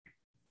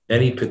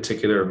Any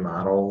particular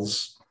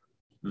models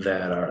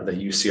that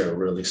you see are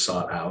really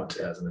sought out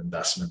as an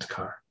investment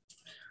car?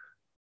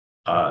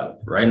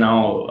 Right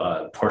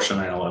now, Porsche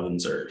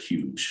 911s are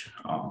huge.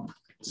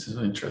 This is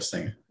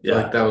interesting. Yeah.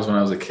 Like that was when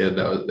I was a kid.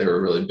 They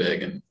were really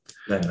big, and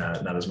Then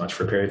not as much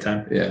for a period of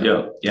time.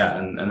 Yeah,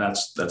 and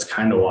that's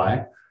kind of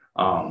why.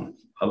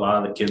 A lot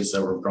of the kids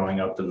that were growing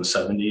up in the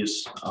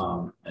 70s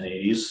and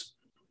 80s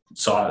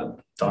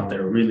thought they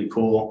were really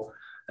cool,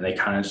 and they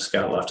kind of just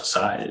got left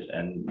aside.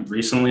 And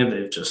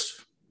recently,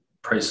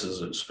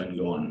 prices have just been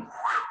going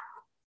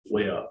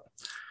way up.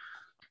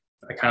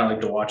 I kind of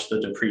like to watch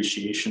the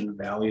depreciation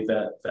value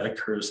that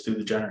occurs through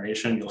the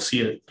generation. You'll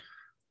see it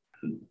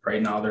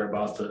right now. They're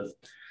about the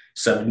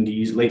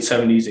 70s, late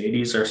 70s,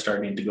 80s are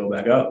starting to go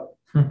back up,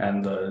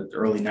 and the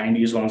early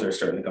 90s ones are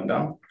starting to come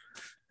down.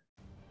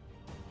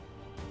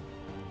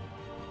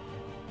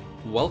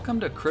 Welcome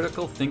to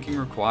Critical Thinking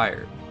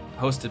Required,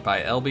 hosted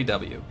by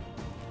LBW.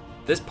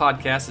 This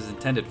podcast is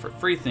intended for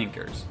free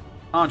thinkers,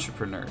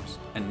 entrepreneurs,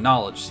 and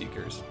knowledge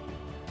seekers.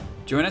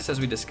 Join us as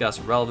we discuss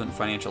relevant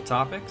financial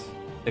topics,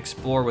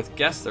 explore with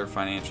guests their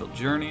financial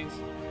journeys,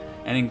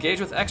 and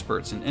engage with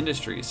experts in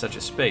industries such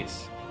as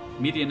space,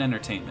 media and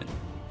entertainment,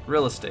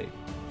 real estate,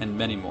 and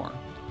many more.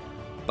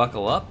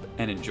 Buckle up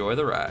and enjoy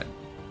the ride.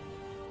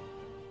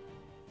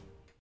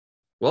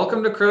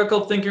 Welcome to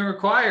Critical Thinking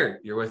Required.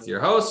 You're with your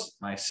host,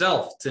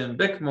 myself, Tim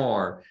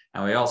Bickmore,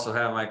 and we also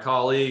have my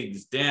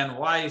colleagues, Dan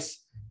Weiss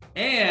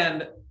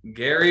and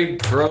Gary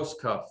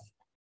Grosskopf.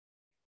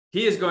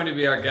 He is going to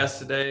be our guest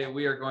today.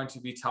 We are going to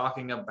be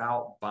talking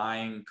about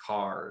buying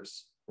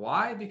cars.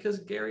 Why? Because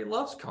Gary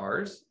loves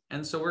cars,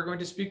 and so we're going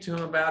to speak to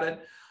him about it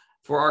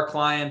for our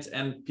clients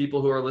and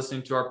people who are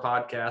listening to our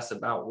podcast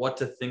about what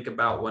to think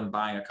about when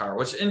buying a car.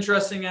 What's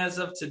interesting, as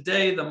of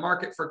today, the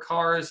market for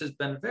cars has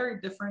been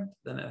very different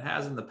than it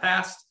has in the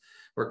past,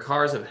 where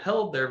cars have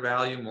held their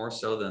value more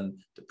so than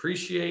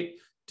depreciate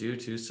due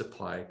to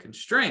supply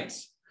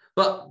constraints.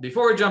 But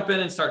before we jump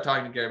in and start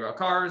talking to Gary about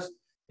cars,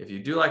 if you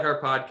do like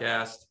our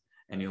podcast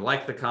and you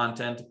like the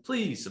content,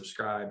 please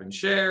subscribe and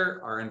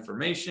share our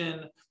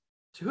information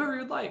to whoever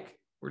you'd like.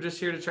 We're just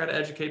here to try to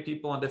educate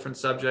people on different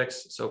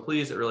subjects. So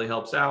please, it really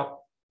helps out.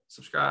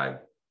 Subscribe,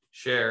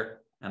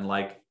 share, and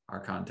like our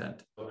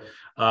content.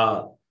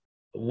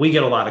 We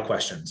get a lot of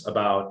questions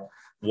about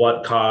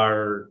what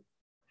car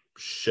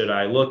should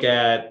I look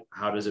at?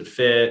 How does it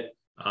fit?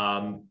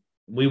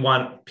 We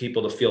want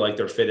people to feel like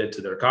they're fitted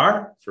to their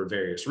car for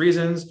various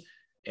reasons.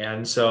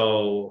 And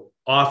so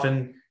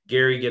often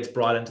Gary gets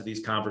brought into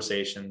these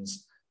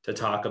conversations to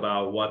talk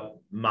about what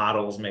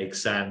models make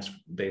sense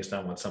based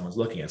on what someone's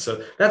looking at.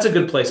 So that's a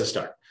good place to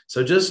start.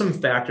 So just some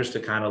factors to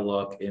kind of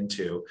look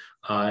into.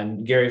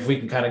 And Gary, if we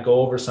can kind of go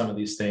over some of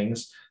these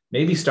things,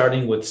 maybe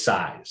starting with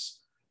size.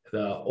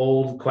 The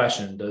old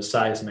question, does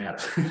size matter?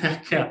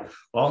 Yeah,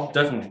 well,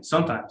 definitely.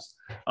 Sometimes.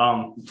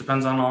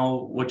 Depends on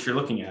what you're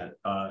looking at.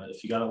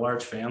 If you got a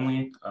large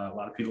family, a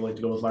lot of people like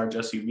to go with large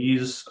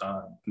SUVs.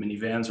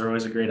 Minivans are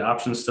always a great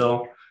option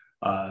still.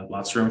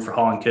 Lots of room for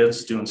hauling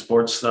kids, doing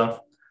sports stuff.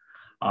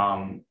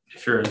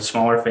 If you're a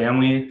smaller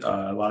family,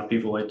 a lot of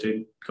people like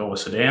to go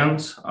with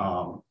sedans.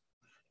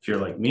 If you're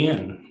like me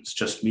and it's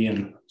just me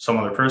and some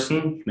other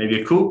person,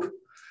 maybe a coupe,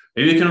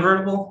 maybe a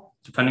convertible,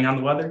 depending on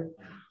the weather.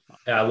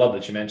 Yeah, I love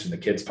that you mentioned the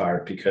kids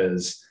part,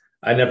 because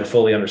I never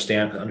fully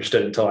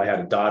understood until I had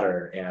a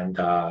daughter,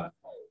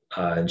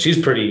 and she's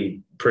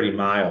pretty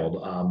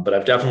mild. But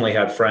I've definitely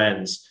had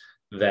friends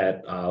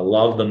that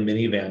love the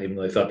minivan, even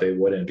though they thought they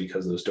wouldn't,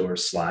 because those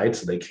doors slide,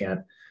 so they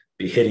can't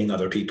be hitting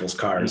other people's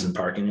cars in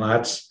parking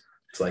lots.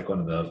 It's like one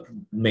of the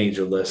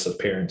major lists of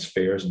parents'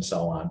 fears and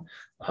so on.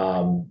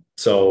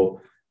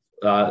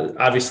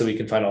 Obviously we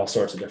can find all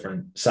sorts of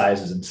different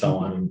sizes and so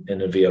on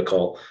in a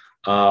vehicle.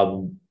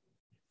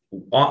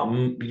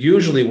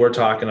 Usually we're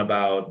talking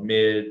about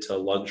mid to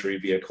luxury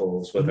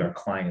vehicles with our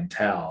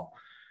clientele.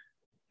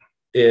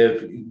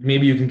 If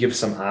maybe you can give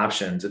some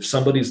options. If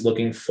somebody's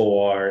looking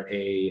for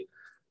a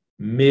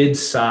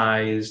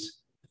mid-sized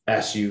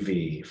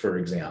SUV, for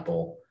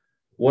example,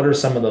 what are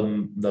some of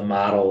the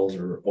models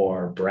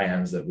or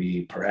brands that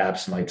we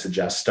perhaps might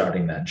suggest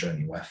starting that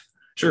journey with?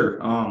 Sure.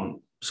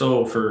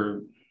 So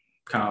for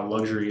kind of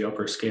luxury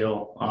upper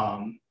scale,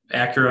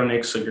 Acura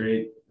makes a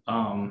great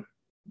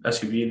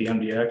SUV, the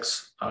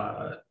MDX.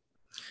 A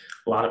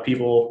lot of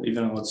people,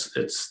 even though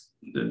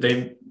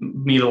they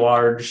meet a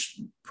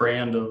large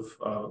brand of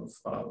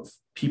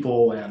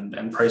people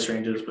and price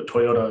ranges, but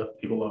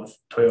people love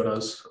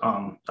Toyotas.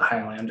 The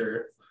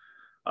Highlander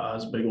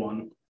is a big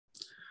one.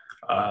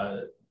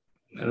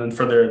 And then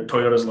for their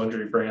Toyota's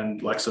luxury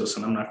brand, Lexus,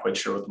 and I'm not quite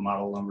sure what the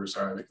model numbers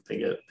are. They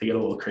get a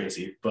little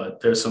crazy, but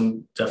there's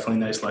some definitely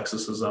nice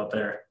Lexuses out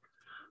there.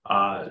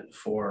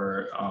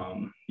 For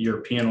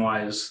European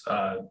wise,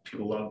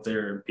 people love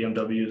their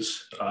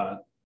BMWs.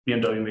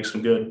 BMW makes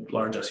some good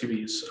large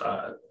SUVs.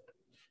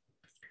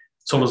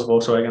 So does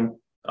Volkswagen,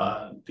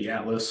 the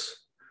Atlas.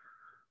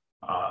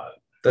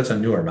 That's a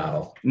newer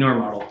model.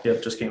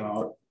 Yep, just came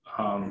out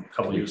a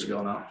couple years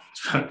ago now.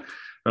 It's been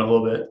a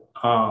little bit.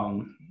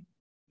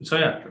 So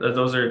yeah,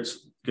 those are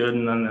good.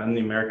 And then on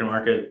the American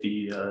market,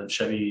 the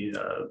Chevy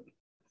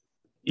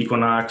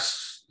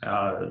Equinox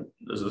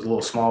is a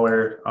little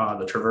smaller.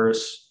 The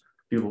Traverse,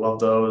 people love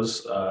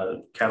those.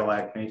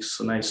 Cadillac makes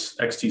a nice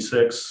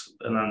XT6,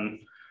 and then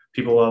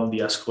people love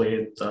the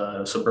Escalade,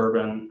 the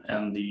Suburban,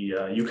 and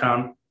the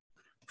Yukon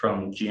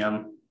from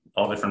GM.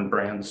 All different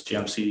brands: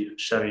 GMC,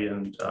 Chevy,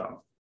 and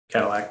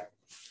Cadillac.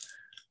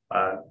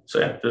 So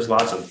yeah, there's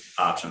lots of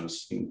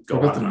options. You can go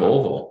What about on the and on.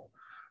 Volvo?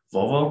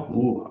 Volvo?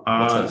 Ooh,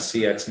 What's that,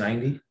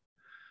 CX90?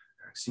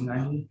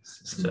 XC90?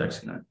 It's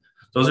XC90.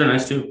 Those are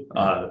nice too.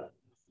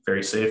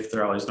 Very safe.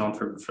 They're always known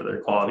for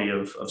their quality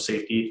of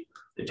safety.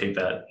 They take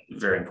that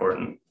very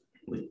important.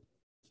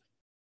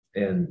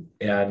 And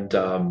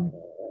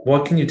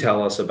what can you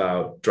tell us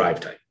about drive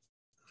type?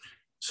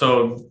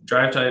 So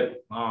drive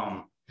type,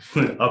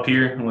 up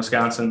here in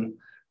Wisconsin,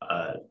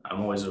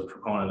 I'm always a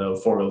proponent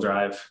of four-wheel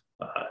drive.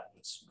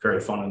 It's very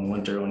fun in the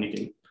winter when you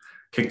can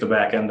kick the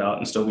back end out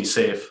and still be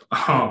safe.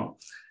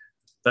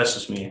 That's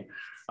just me.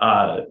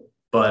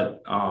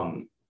 But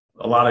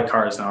a lot of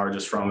cars now are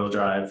just front-wheel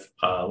drive.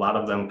 A lot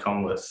of them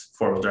come with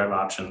four-wheel drive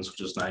options,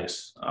 which is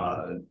nice.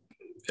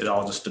 It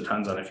all just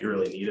depends on if you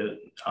really need it.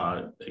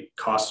 It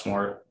costs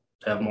more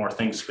to have more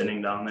things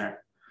spinning down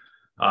there.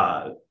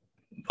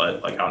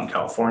 But like out in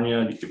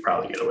California, you could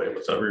probably get away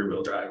with a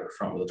rear-wheel drive or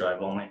front-wheel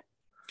drive only.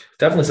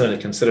 Definitely something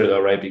to consider,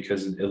 though, right?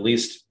 Because at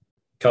least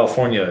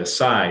California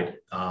aside,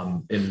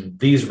 in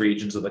these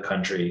regions of the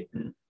country,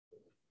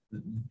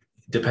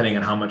 depending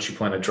on how much you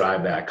plan to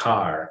drive that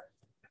car,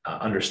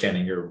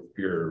 understanding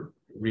your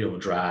real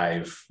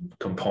drive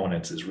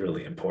components is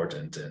really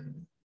important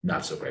in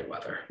not so great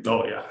weather.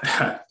 Oh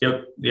yeah.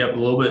 Yep. A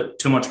little bit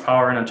too much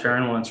power in a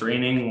turn when it's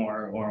raining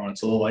or when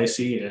it's a little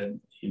icy,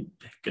 and you're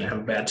gonna have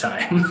a bad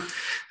time.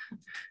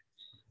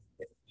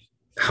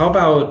 How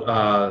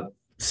about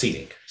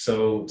seating?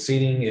 So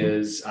seating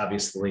is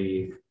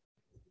obviously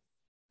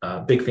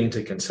a big thing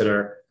to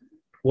consider.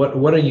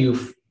 What are you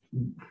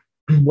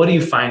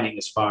finding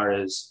as far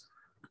as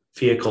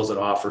vehicles that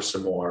offer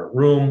some more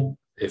room?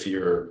 If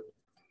you're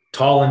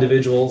tall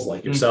individuals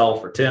like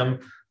yourself or Tim,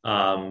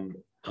 and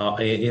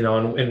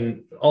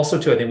also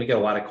too, I think we get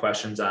a lot of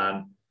questions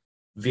on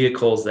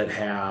vehicles that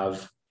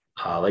have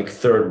like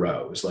third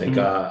rows. Like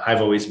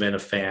I've always been a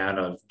fan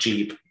of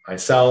Jeep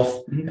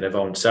myself, and I've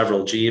owned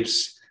several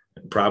Jeeps,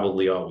 and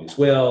probably always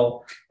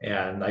will.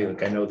 And I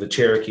know the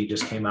Cherokee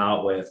just came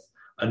out with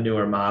a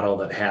newer model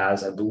that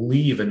has, I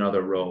believe,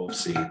 another row of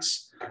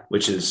seats,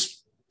 which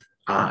is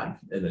on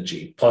in the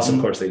Jeep. Plus, of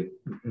course, they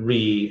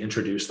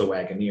reintroduced the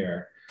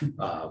Wagoneer,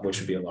 which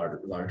would be a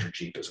larger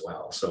Jeep as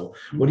well. So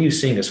what are you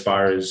seeing as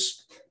far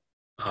as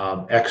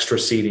extra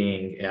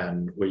seating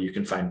and where you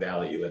can find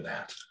value in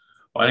that?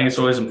 Well, I think it's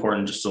always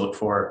important just to look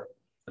for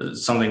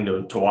something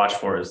to watch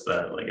for is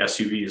that like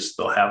SUVs,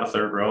 they'll have a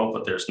third row,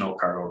 but there's no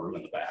cargo room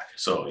in the back.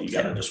 So you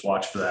got to just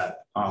watch for that.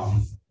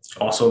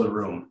 Also the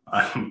room.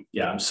 I'm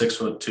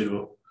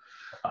 6'2".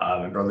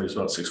 My brother's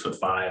about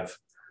 6'5".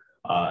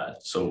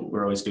 So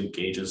we're always good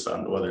gauges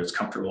on whether it's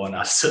comfortable or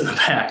not to sit in the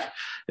back.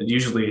 And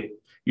usually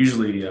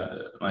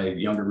my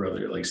younger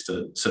brother likes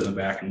to sit in the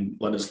back and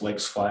let his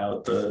legs fly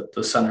out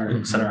the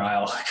center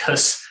aisle,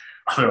 because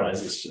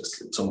otherwise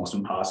it's almost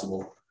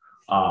impossible.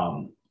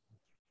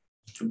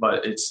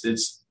 But it's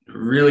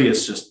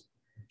just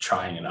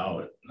trying it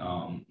out.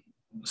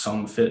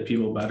 Some fit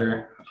people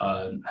better,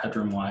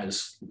 headroom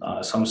wise.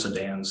 Some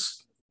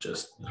sedans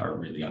just are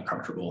really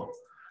uncomfortable.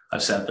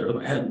 I've sat there with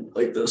my head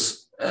like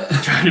this,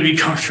 trying to be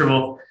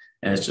comfortable,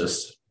 and it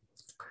just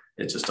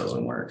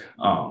doesn't work.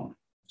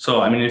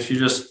 So, I mean, if you're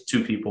just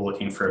two people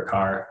looking for a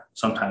car,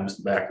 sometimes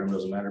the back room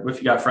doesn't matter. But if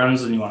you got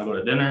friends and you want to go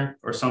to dinner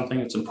or something,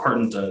 it's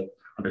important to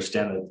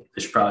understand that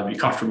they should probably be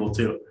comfortable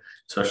too,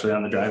 especially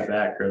on the drive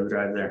back or the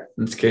drive there.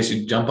 In this case,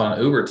 you jump on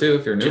an Uber too.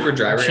 If you're an Uber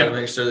driver, you got to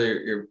make sure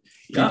that your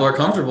people are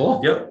comfortable.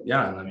 Yep.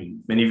 Yeah. And I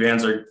mean,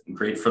 minivans are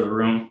great for the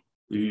room.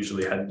 We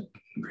usually had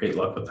great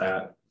luck with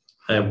that.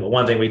 And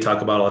one thing we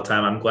talk about all the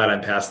time, I'm glad I'm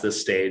past this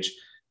stage,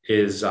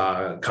 is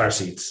car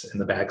seats in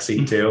the back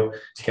seat too.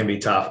 It can be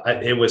tough.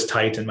 It was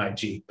tight in my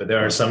Jeep, but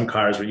there are some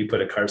cars where you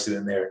put a car seat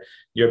in there,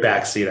 your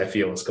back seat, I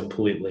feel, is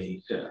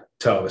completely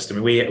toast. I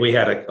mean, we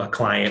had a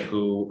client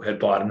who had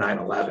bought a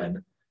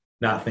 911,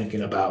 not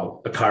thinking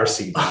about a car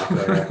seat back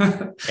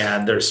there,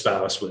 and their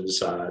spouse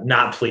was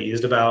not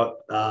pleased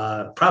about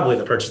probably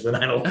the purchase of the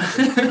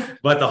 911,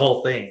 but the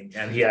whole thing.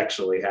 And he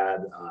actually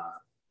had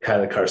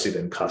a car seat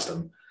in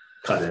custom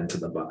cut into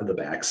the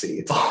back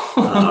seat. So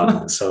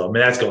I mean,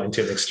 that's going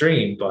to an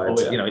extreme, but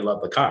he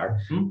loved the car.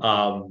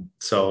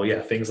 So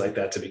yeah, things like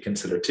that to be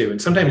considered too.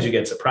 And sometimes you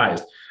get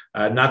surprised.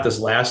 Not this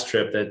last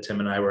trip that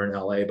Tim and I were in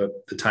LA,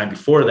 but the time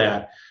before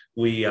that,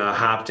 we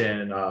hopped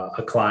in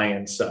a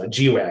client's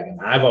G-Wagon.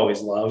 I've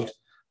always loved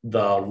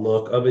the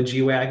look of a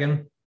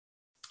G-Wagon.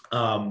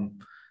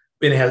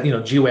 It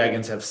has,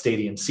 G-Wagons have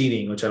stadium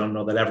seating, which I don't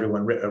know that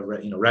everyone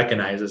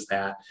recognizes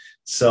that.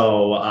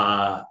 So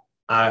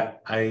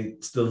I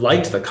still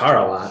liked the car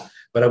a lot,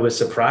 but I was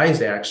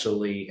surprised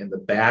actually in the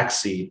back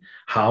seat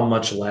how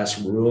much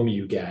less room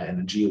you get in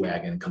a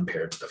G-Wagon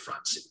compared to the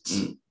front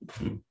seats.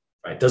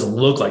 Right. It doesn't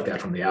look like that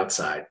from the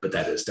outside, but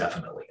that is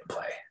definitely in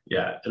play.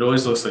 Yeah, it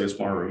always looks like it's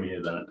more roomy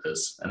than it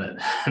is, and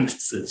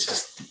it's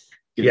just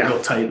getting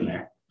real tight in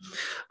there.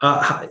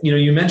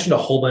 You mentioned a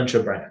whole bunch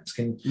of brands.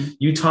 Can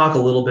you talk a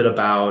little bit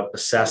about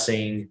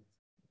assessing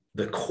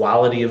the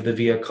quality of the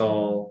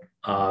vehicle,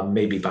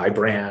 maybe by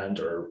brand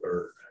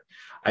or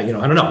I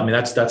don't know. I mean,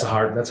 that's a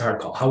hard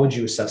call. How would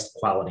you assess the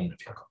quality in a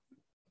vehicle?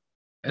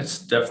 It's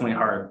definitely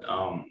hard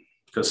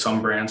because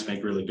some brands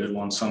make really good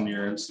ones some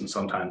years, and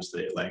sometimes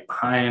they lag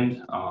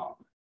behind.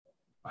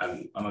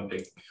 I'm a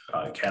big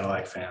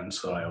Cadillac fan,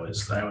 so I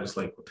always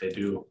like what they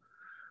do.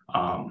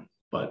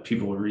 But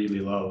people really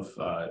love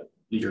the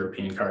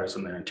European cars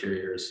and their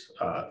interiors.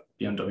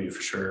 BMW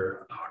for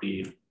sure,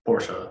 Audi,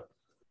 Porsche.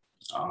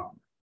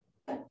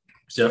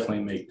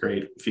 Definitely make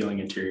great feeling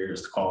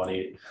interiors. The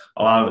quality,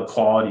 a lot of the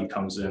quality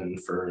comes in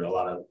for a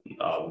lot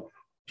of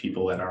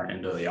people that aren't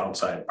into the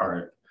outside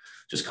part.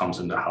 Just comes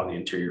into how the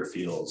interior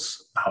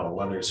feels, how the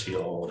leathers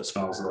feel, what it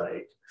smells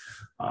like,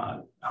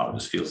 how it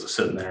just feels to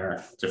sit in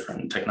there,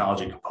 different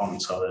technology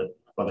components of it,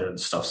 whether the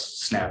stuff's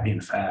snappy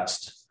and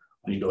fast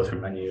when you go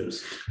through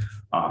menus.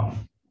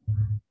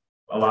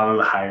 A lot of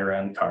the higher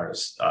end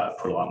cars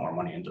put a lot more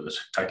money into the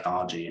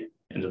technology,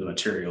 into the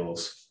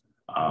materials.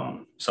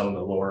 Some of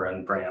the lower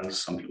end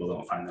brands, some people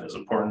don't find that as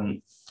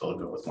important. They'll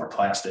go with more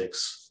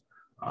plastics,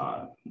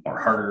 more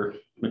harder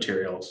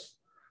materials.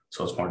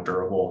 So it's more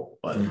durable,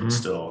 but it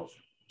still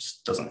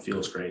doesn't feel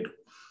as great.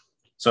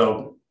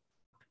 So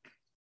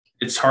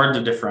it's hard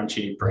to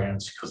differentiate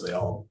brands because they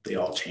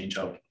all change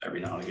up every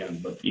now and again.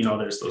 But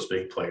there's those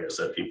big players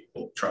that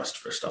people trust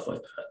for stuff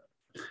like that.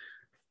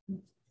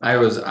 I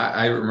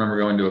remember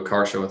going to a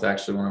car show with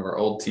actually one of our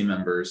old team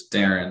members,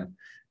 Darren,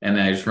 and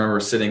I just remember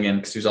sitting in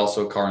because he was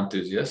also a car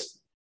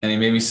enthusiast, and he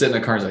made me sit in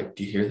a car. He's like,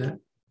 "Do you hear that?" And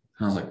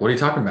I was like, "What are you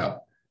talking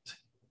about?"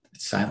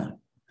 It's silent. I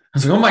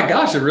was like, "Oh my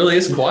gosh, it really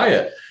is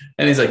quiet."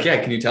 And he's like,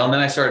 "Yeah, can you tell?" And then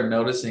I started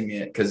noticing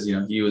it because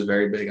he was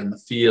very big on the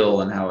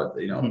feel and how it,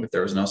 if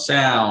there was no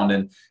sound.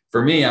 And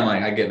for me, I'm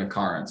like, I get in a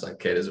car and it's like,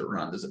 okay, does it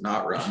run? Does it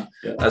not run?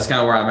 Yeah. That's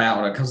kind of where I'm at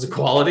when it comes to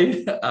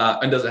quality.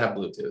 And does it have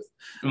Bluetooth?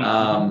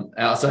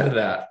 Outside of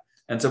that.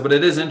 And so, but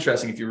it is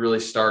interesting if you really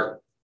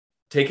start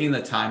taking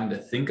the time to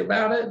think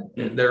about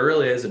it. There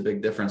really is a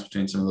big difference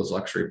between some of those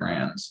luxury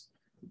brands.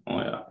 Oh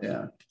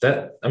yeah.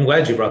 Yeah. I'm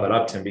glad you brought that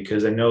up, Tim,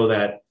 because I know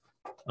that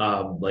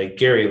like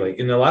Gary,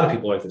 and a lot of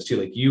people like this too,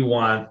 like you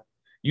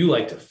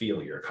like to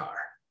feel your car,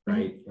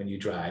 right? When you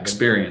drive,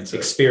 experience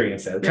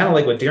that. Kind of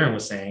like what Darren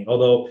was saying,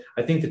 although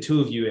I think the two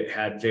of you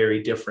had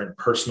very different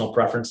personal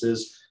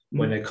preferences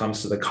when it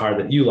comes to the car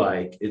that you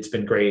like. It's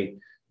been great.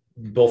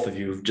 Both of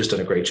you have just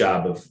done a great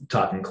job of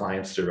talking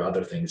clients through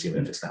other things,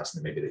 even if it's not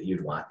something maybe that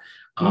you'd want.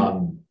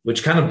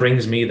 Which kind of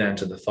brings me then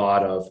to the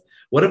thought of,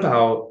 what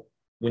about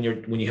when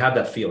you have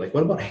that feel, like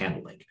what about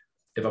handling?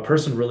 If a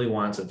person really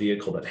wants a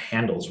vehicle that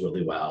handles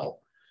really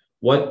well,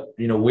 where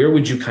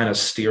would you kind of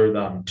steer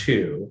them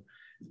to?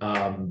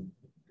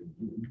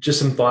 Just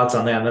some thoughts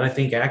on that. And then I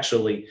think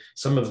actually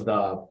some of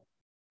the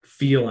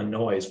feel and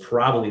noise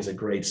probably is a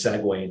great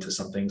segue into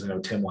some things. I know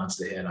Tim wants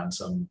to hit on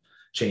some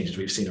changes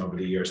we've seen over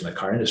the years in the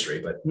car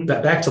industry, but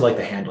back to like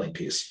the handling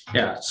piece.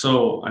 Yeah.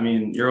 So, I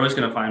mean, you're always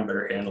going to find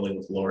better handling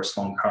with lower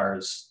slung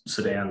cars,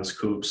 sedans,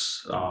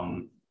 coupes.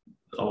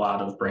 A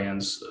lot of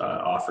brands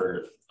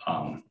offer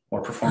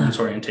more performance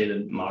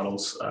orientated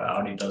models.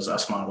 Audi does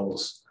S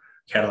models,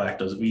 Cadillac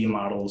does V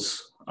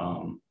models.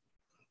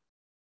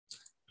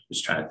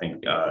 Just trying to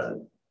think,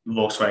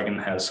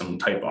 Volkswagen has some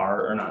type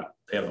R or not.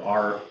 They have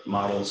R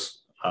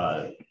models.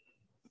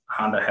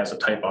 Honda has a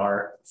type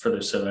R for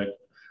their Civic.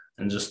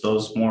 And just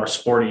those more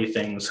sporty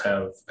things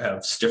have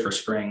stiffer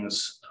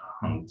springs.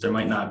 They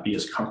might not be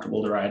as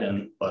comfortable to ride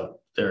in,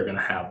 but they're going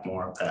to have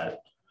more of that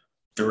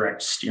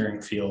direct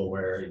steering feel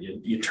where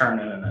you turn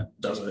it and it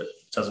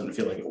doesn't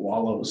feel like it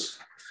wallows.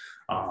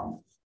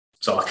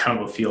 So kind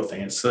of a feel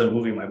thing. Instead of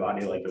moving my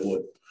body like it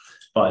would.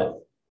 But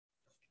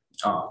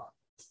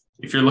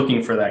if you're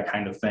looking for that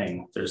kind of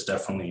thing, there's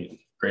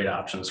definitely great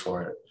options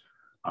for it.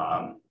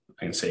 I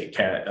can say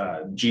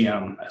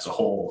GM as a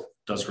whole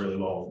does really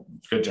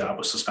good job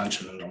with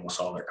suspension in almost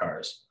all their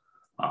cars.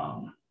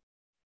 And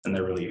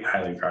they're really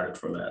highly regarded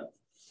for that.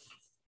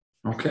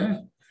 Okay.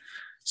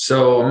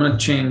 So I'm going to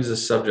change the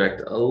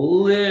subject a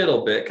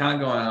little bit,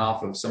 kind of going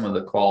off of some of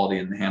the quality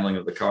and the handling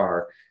of the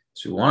car.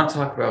 So we want to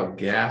talk about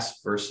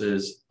gas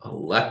versus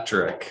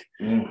electric.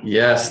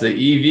 Yes, the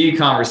EV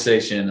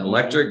conversation,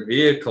 electric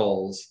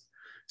vehicles.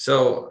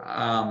 So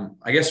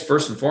I guess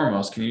first and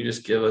foremost, can you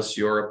just give us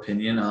your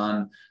opinion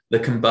on the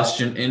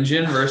combustion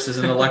engine versus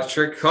an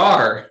electric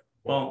car?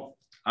 Well,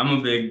 I'm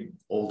a big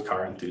old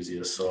car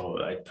enthusiast,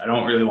 so I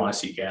don't really want to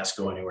see gas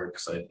go anywhere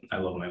because I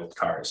love my old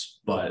cars.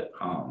 But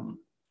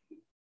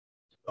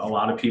a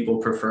lot of people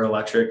prefer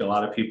electric. A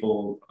lot of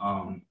people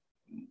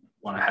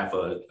want to have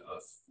a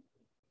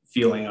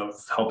feeling of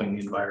helping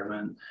the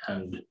environment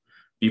and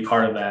be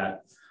part of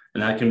that.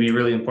 And that can be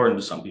really important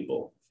to some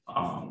people.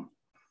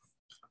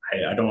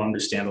 I don't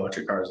understand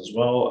electric cars as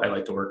well. I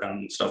like to work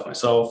on stuff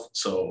myself.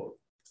 So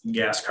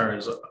gas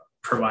cars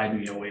provide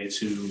me a way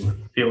to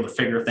be able to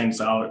figure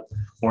things out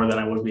more than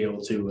I would be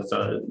able to with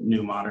a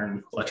new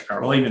modern electric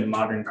car. Well, even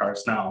modern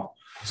cars now,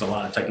 there's a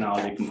lot of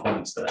technology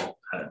components that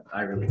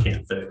I really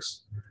can't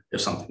fix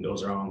if something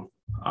goes wrong.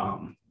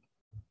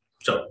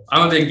 So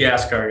I'm a big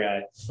gas car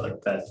guy,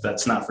 but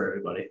that's not for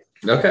everybody.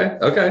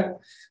 Okay.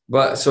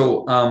 But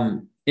so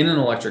in an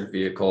electric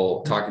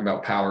vehicle, talking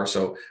about power.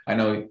 So I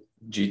know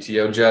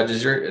GTO Judge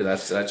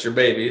is that's your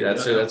baby.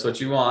 That's what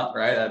you want,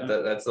 right?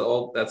 That's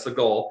the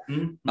goal.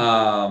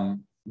 Mm-hmm.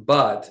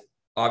 But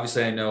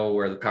obviously I know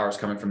where the power is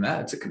coming from.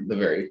 That it's the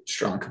very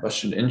strong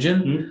combustion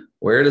engine. Mm-hmm.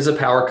 Where does the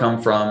power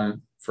come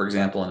from, for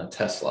example, in a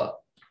Tesla?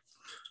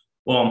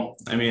 Well,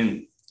 I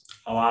mean,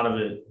 a lot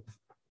of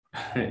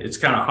it's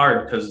kind of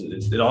hard because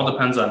it all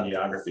depends on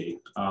geography.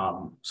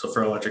 So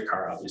for electric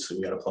car, obviously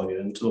we got to plug it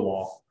into the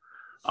wall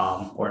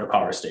or at a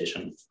power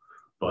station,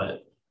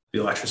 but the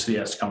electricity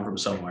has to come from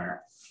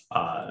somewhere.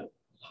 A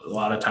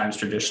lot of times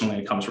traditionally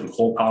it comes from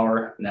coal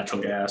power,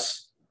 natural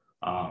gas,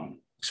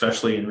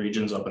 especially in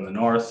regions up in the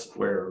north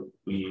where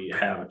we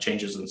have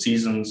changes in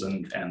seasons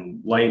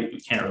and light. We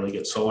can't really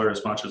get solar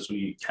as much as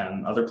we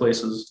can other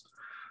places.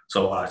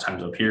 So a lot of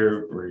times up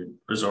here, we're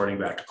resorting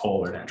back to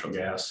coal or natural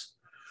gas.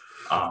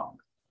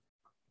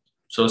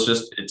 So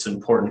it's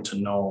important to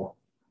know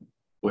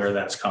where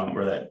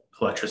that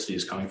electricity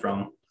is coming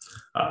from.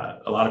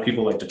 A lot of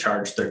people like to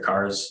charge their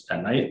cars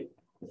at night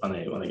when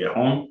they get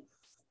home.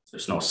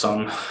 There's no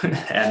sun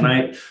at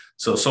night,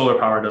 so solar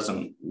power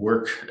doesn't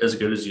work as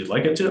good as you'd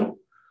like it to.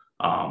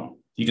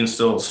 You can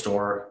still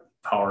store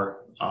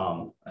power.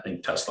 I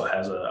think Tesla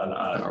has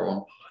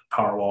a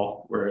power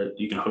wall where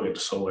you can hook it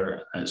to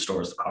solar and it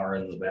stores the power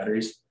in the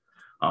batteries.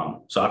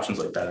 So options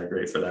like that are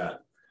great for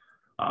that.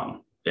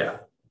 Yeah.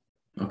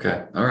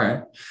 Okay. All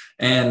right.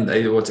 And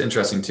what's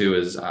interesting too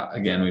is,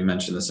 again, we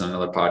mentioned this in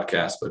another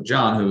podcast, but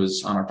John, who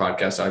was on our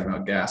podcast talking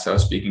about gas, I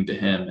was speaking to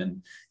him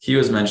and he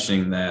was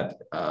mentioning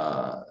that,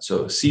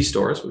 so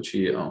C-stores, which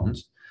he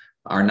owns,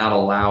 are not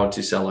allowed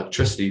to sell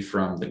electricity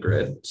from the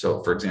grid.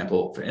 So for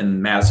example,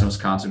 in Madison,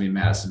 Wisconsin, would be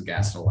Madison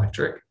Gas and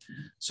Electric.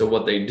 So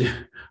what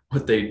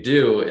they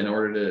do in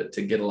order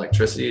to get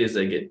electricity is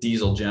they get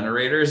diesel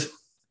generators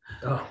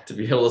to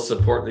be able to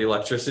support the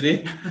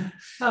electricity.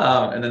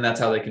 And then that's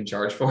how they can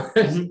charge for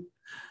it.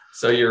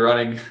 So you're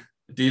running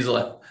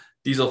diesel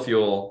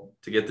fuel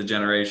to get the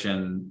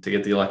generation, to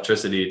get the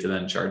electricity to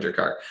then charge your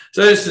car.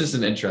 So it's just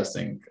an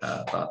interesting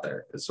thought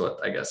there. It's what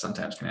I guess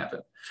sometimes can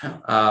happen.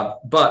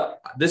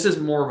 But this is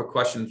more of a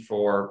question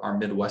for our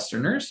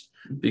Midwesterners,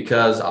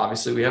 because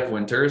obviously we have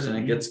winters and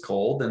it gets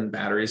cold and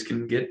batteries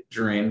can get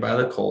drained by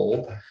the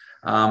cold.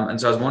 And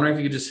so I was wondering if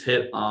you could just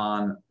hit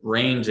on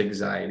range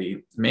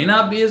anxiety. May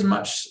not be as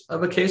much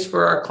of a case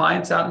for our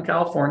clients out in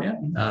California.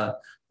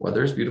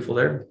 Weather is beautiful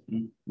there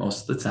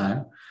most of the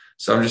time.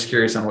 So I'm just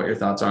curious on what your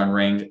thoughts are on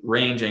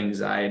range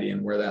anxiety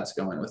and where that's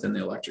going within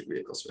the electric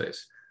vehicle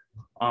space.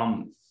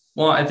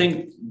 Well, I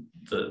think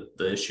the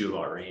issue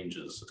about range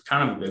is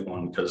kind of a big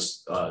one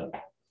because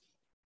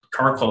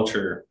car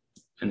culture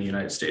in the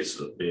United States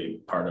is a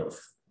big part of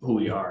who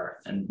we are,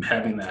 and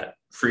having that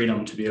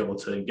freedom to be able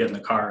to get in the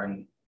car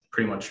and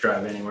pretty much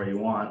drive anywhere you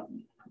want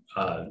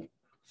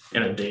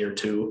in a day or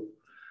two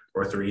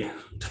or three,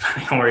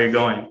 depending on where you're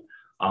going.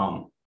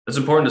 It's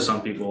important to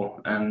some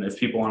people. And if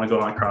people want to go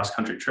on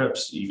cross-country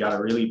trips, you got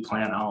to really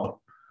plan out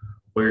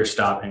where you're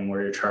stopping,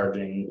 where you're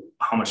charging,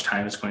 how much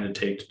time it's going to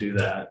take to do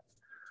that.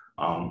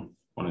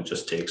 When it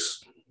just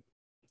takes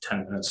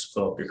 10 minutes to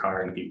fill up your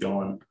car and keep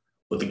going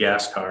with a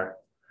gas car.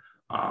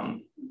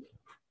 I'm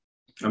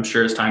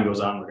sure as time goes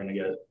on, we're going to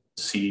get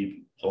to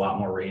see a lot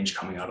more range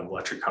coming out of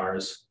electric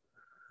cars.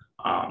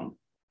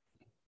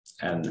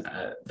 And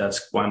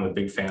that's why I'm a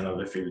big fan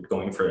of, if you're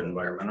going for an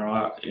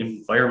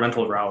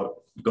environmental route,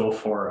 go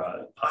for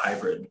a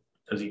hybrid,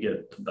 because you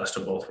get the best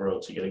of both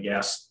worlds. You get a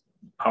gas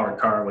powered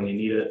car when you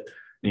need it,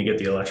 and you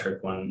get the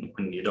electric when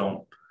you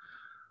don't.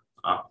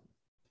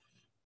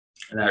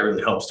 And that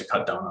really helps to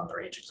cut down on the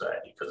range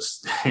anxiety,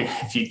 because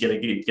if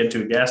you get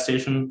to a gas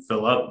station,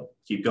 fill up,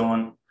 keep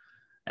going.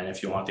 And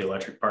if you want the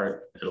electric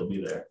part, it'll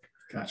be there.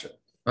 Gotcha.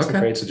 That's a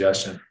great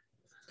suggestion.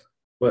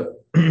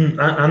 But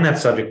on that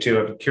subject too,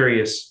 I'm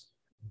curious,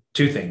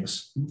 two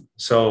things.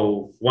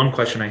 So one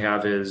question I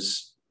have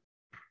is,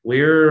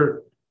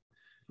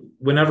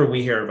 whenever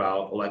we hear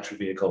about electric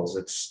vehicles,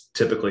 it's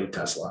typically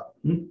Tesla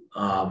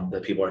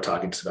that people are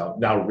talking to us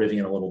about. Now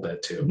Rivian a little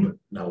bit too, but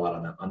not a lot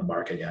on the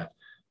market yet.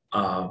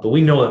 But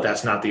we know that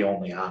that's not the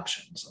only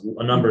options.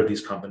 A number of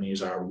these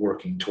companies are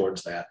working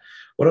towards that.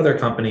 What other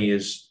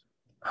companies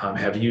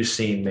have you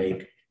seen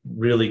make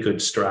really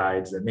good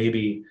strides that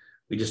maybe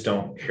we just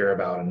don't hear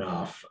about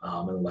enough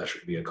in the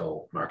electric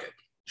vehicle market?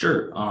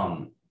 Sure.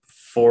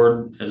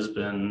 Ford has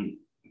been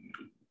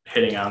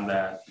hitting on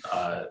that.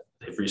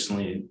 They've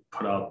recently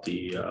put out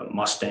the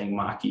Mustang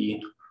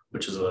Mach-E,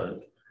 which is a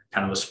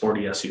kind of a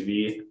sporty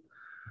SUV.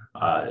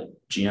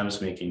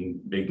 GM's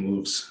making big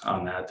moves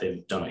on that.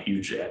 They've done a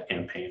huge ad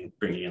campaign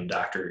bringing in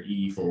Dr.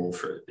 Evil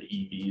for the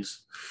EVs.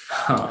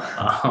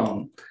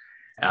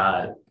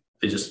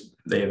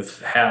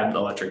 They've had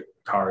electric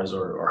cars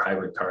or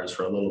hybrid cars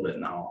for a little bit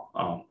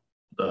now.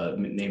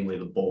 Namely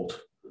the Bolt,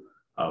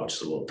 which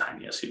is a little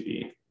tiny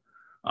SUV.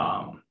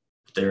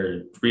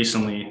 They're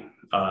recently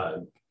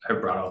have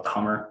brought out the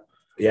Hummer.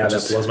 Yeah,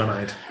 that blows my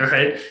mind.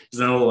 Right?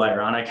 Isn't it a little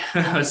ironic?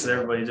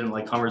 Everybody didn't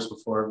like Hummers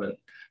before, but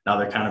now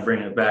they're kind of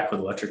bringing it back with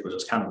electric, which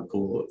is kind of a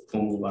cool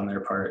move on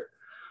their part.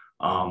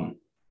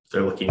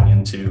 They're looking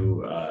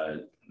into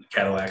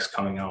Cadillacs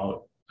coming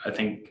out. I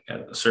think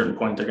at a certain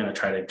point, they're going to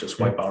try to just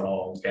wipe out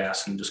all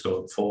gas and just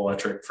go full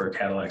electric for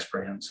Cadillac's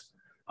brands.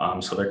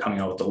 So they're coming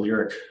out with the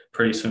Lyriq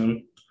pretty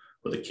soon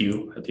with a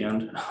Q at the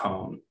end.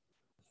 And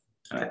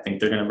I think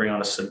they're going to bring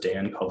out a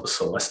sedan called the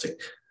Celestiq,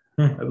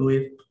 I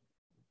believe.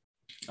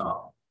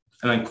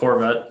 And then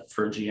Corvette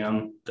for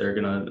GM, they're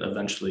going to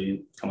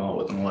eventually come out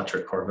with an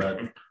electric Corvette,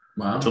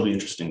 which will be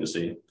interesting to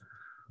see.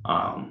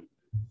 So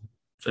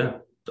yeah,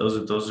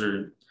 those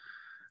are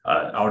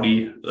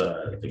Audi,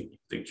 the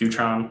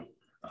Q-tron.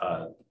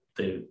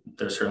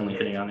 They're certainly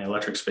hitting on the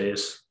electric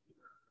space.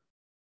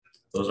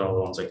 Those are all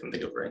the ones I can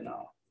think of right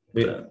now.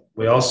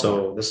 We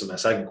also, this is my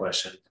second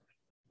question.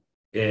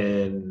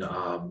 In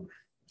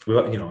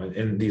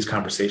these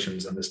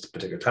conversations on this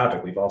particular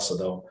topic, we've also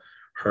though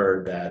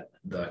heard that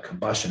the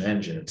combustion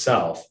engine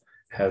itself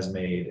has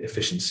made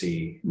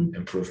efficiency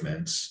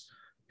improvements.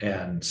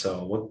 And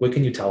so what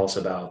can you tell us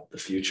about the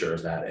future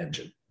of that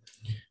engine?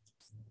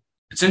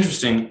 It's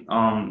interesting.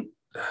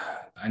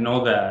 I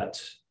know that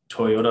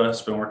Toyota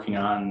has been working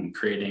on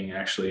creating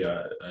actually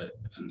a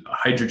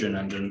hydrogen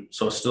engine.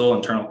 So still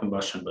internal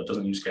combustion, but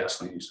doesn't use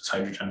gasoline, uses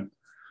hydrogen.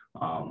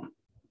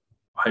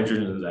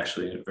 Hydrogen is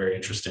actually a very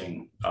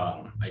interesting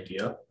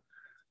idea.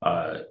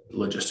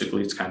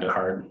 Logistically, it's kind of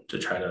hard to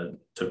try to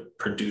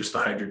produce the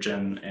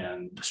hydrogen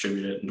and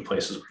distribute it into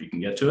places where you can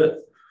get to it.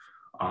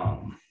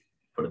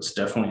 But it's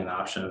definitely an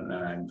option.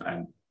 And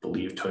I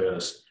believe Toyota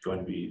is going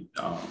to be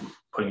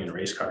putting in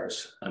race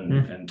cars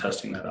and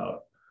testing that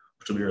out,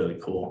 which will be really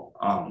cool.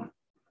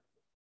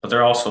 But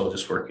they're also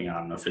just working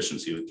on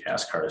efficiency with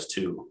gas cars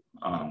too.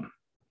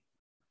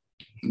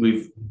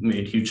 We've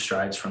made huge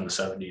strides from the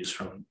 70s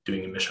from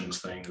doing emissions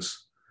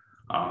things,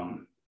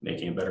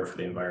 making it better for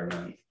the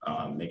environment,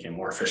 making it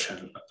more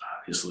efficient,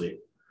 obviously.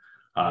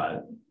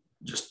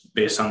 Just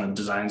based on the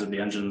designs of the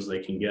engines, they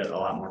can get a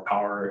lot more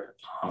power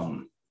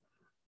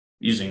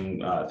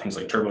using things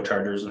like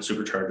turbochargers and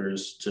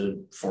superchargers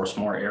to force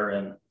more air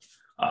in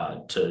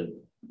to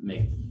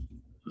make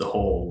the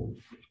whole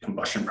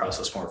combustion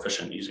process more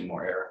efficient using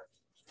more air.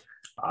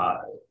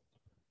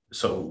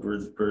 So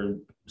we're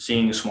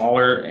seeing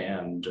smaller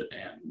and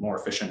more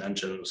efficient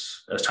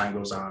engines as time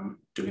goes on,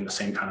 doing the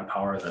same kind of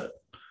power that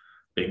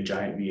big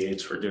giant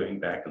V8s were doing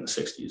back in the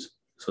 60s.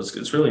 So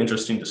it's really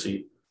interesting to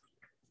see.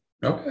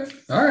 Okay.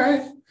 All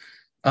right.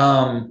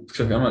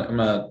 So I'm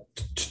gonna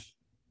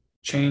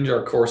change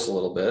our course a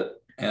little bit.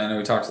 And I know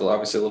we talked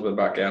obviously a little bit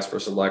about gas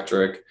versus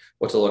electric,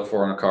 what to look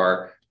for in a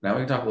car. Now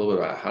we can talk a little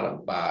bit about how to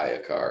buy a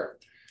car.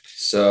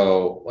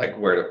 So like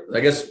I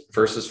guess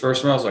first is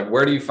first most, like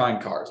where do you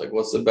find cars? Like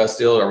what's the best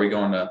deal? Are we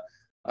going to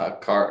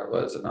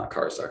what is it? Not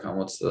cars.com.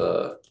 What's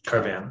the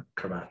Carvana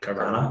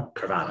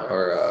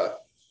or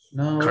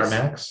no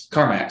CarMax?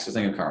 CarMax. I was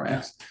thinking of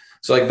CarMax.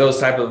 So like those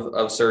type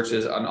of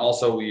searches. And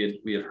also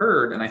we had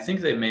heard, and I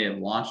think they may have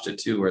launched it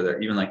too, where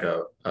they're even like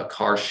a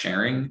car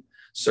sharing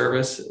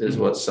service is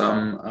what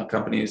some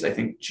companies, I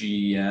think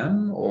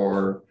GM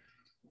or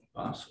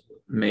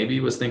maybe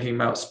was thinking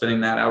about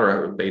spinning that out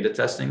or beta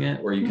testing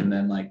it, where you can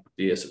then like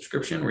be a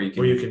subscription where you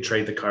can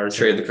trade the cars.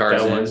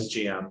 That was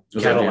GM.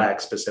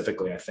 Cadillac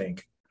specifically, I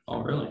think.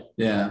 Oh, really?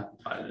 Yeah.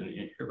 I didn't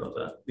hear about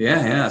that.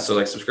 Yeah. So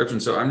like subscription.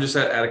 So I'm just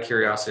out of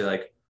curiosity,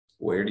 like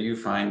where do you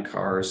find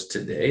cars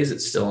today? Is it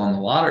still on the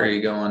lot, or are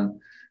you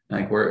going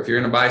like where, if you're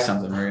going to buy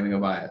something, where are you going to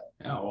go buy it?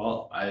 Yeah,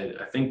 well, I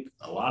think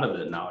a lot of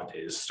it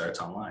nowadays starts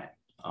online.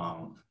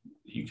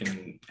 You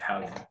can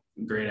have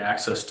great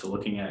access to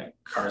looking at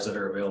cars that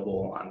are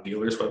available on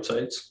dealers'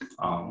 websites.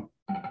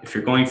 If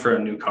you're going for a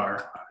new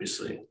car,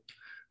 obviously,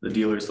 the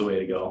dealer's the way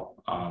to go.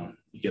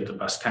 You get the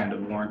best kind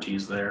of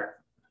warranties there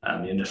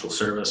and the initial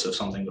service if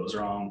something goes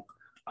wrong.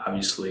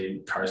 Obviously,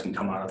 cars can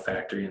come out of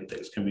factory and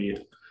things can be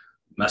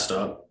messed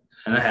up,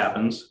 and it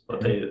happens,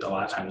 but a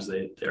lot of times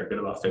they're good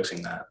about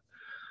fixing that.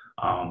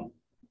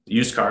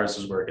 Used cars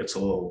is where it gets a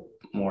little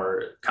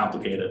more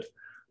complicated.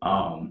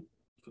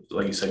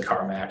 Like you said,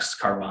 CarMax,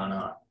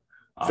 Carvana,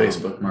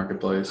 Facebook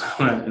Marketplace.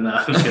 And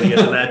I was going to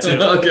get to that too.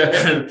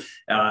 Okay.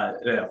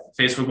 Yeah,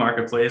 Facebook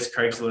Marketplace,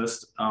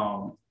 Craigslist,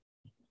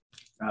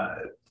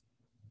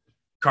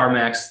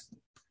 CarMax,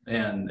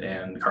 and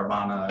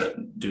Carvana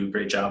do a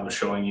great job of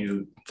showing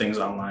you things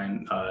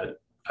online.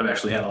 I've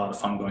actually had a lot of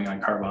fun going on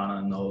Carvana,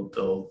 and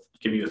they'll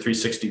give you a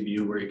 360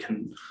 view where you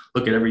can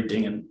look at every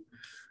ding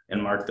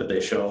and mark that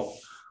they show,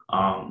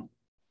 and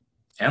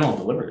they'll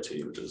deliver it to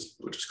you,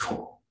 which is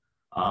cool.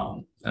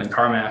 And in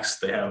CarMax,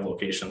 they have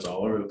locations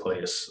all over the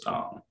place,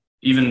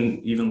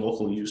 even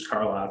local used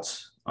car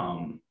lots,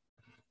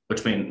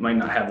 which might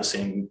not have the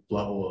same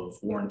level of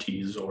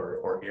warranties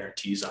or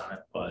guarantees on it,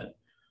 but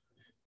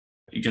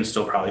you can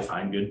still probably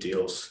find good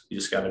deals. You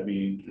just got to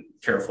be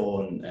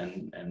careful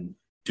and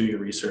do your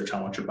research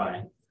on what you're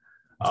buying.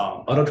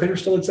 Auto Trader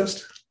still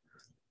exist?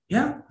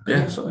 Yeah.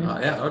 So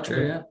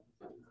true. Yeah.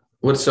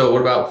 What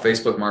about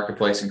Facebook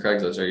Marketplace and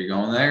Craigslist? Are you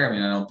going there? I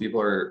mean, I know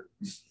people are.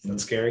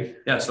 That's scary.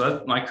 Yeah. So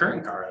that's my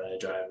current car that I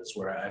drive is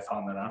where I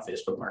found that on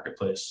Facebook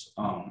Marketplace.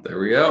 There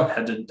we go.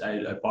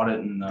 I bought it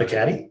in the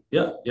Caddy.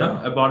 Yeah.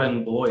 I bought it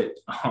in Beloit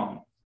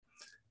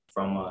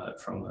from a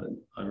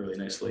really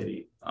nice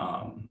lady.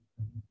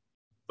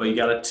 But you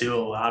got to do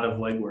a lot of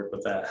legwork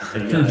with that.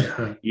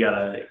 You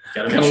gotta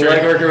What kind of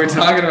legwork are we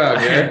talking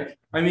about here?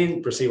 I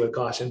mean, proceed with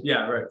caution.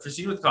 Yeah, right.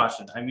 Proceed with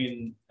caution. I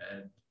mean,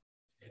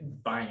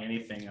 buying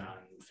anything on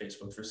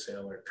Facebook for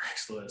sale or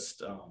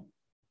Craigslist,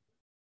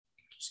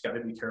 just got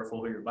to be careful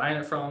who you're buying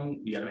it from.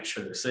 You got to make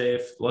sure they're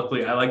safe.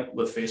 Luckily, I like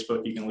with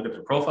Facebook, you can look at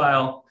their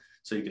profile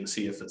so you can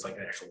see if it's like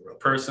an actual real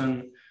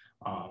person.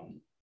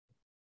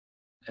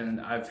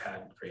 And I've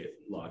had great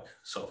luck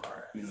so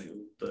far. I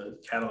mean, the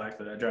Cadillac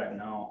that I drive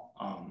now,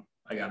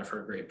 I got it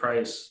for a great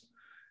price.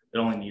 It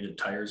only needed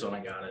tires when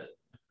I got it.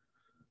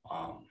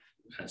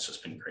 And it's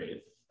just been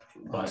great.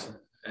 Awesome.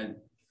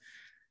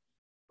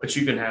 But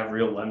you can have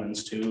real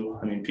lemons too.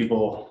 I mean,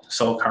 people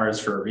sell cars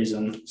for a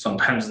reason.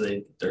 Sometimes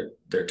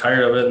they're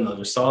tired of it and they'll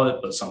just sell it,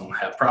 but some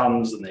have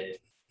problems and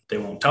they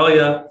won't tell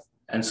you.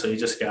 And so you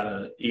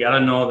gotta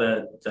know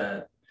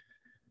that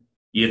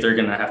you're either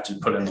gonna have to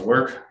put in the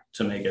work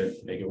to make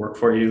it work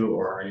for you,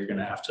 or you're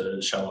gonna have to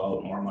shell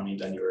out more money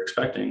than you were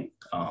expecting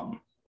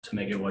to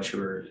make it what you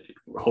were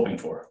hoping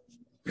for.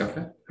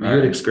 Okay. Have you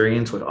had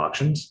experience with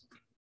auctions?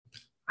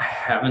 I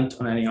haven't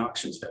done any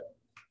auctions yet.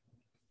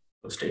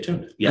 So stay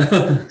tuned.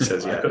 Yeah.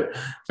 Says yeah.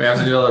 We have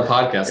to do another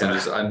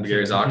podcast on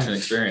Gary's auction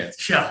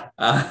experience. Yeah.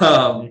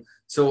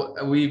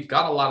 So we've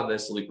got a lot of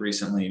this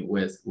recently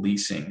with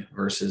leasing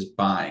versus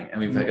buying, and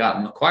we've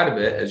gotten quite a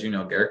bit, as you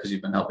know, Gary, because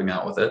you've been helping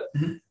out with it.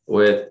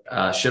 With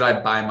should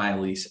I buy my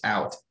lease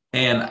out?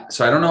 And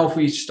so I don't know if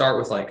we start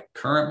with like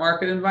current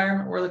market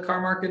environment where the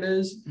car market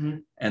is,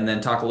 and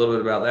then talk a little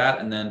bit about that,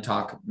 and then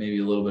talk maybe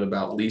a little bit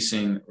about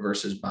leasing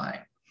versus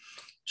buying.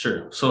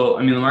 Sure. So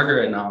I mean, the market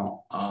right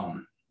now,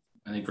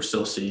 I think we're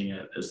still seeing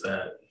it, is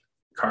that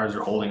cars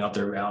are holding up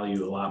their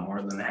value a lot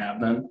more than they have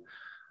been.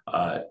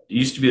 It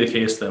used to be the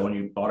case that when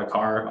you bought a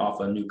car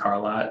off a new car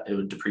lot, it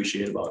would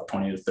depreciate about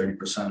 20 to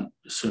 30%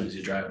 as soon as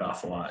you drive it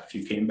off the lot. If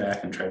you came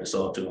back and tried to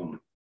sell it to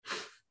them,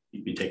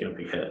 you'd be taking a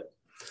big hit.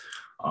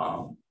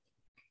 But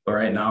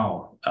right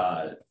now,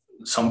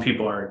 some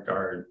people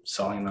are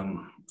selling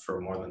them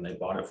for more than they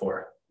bought it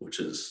for, which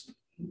is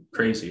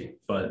crazy,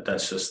 but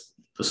that's just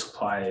the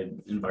supply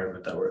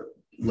environment that we're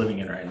living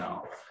in right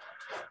now.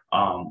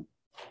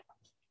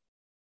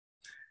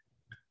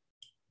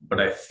 But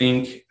I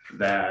think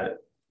that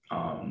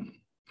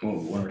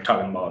when we're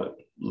talking about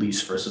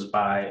lease versus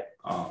buy,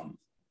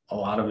 a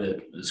lot of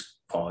it is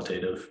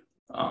qualitative.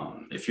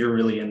 If you're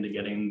really into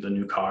getting the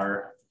new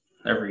car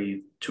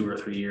every 2 or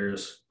 3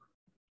 years,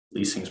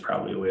 leasing is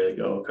probably the way to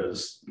go,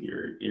 because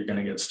you're going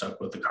to get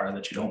stuck with the car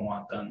that you don't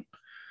want then.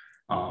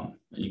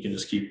 You can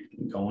just keep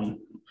going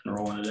and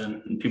rolling it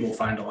in, and people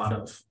find a lot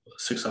of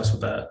success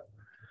with that.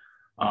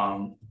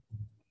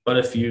 But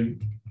if you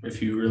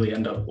really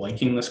end up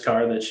liking this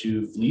car that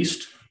you've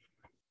leased,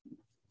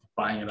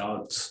 buying it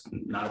out, it's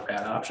not a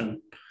bad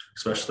option,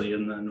 especially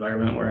in the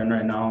environment we're in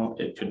right now.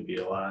 It could be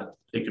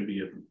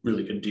a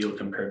really good deal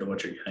compared to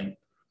what you're getting.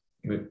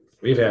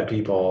 We've had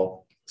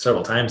people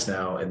several times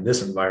now in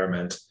this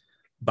environment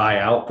buy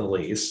out the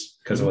lease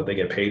because of what they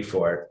get paid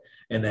for it,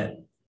 and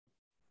then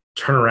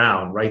turn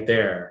around right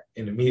there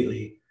and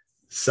immediately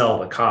sell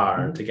the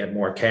car to get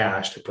more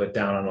cash to put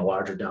down on a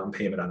larger down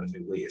payment on a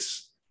new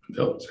lease.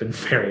 So it's been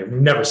I've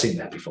never seen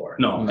that before.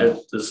 No.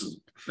 This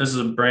is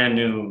a brand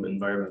new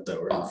environment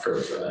that we're in for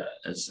that.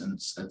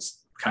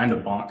 It's kind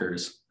of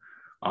bonkers.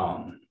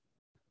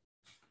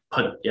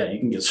 But yeah, you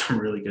can get some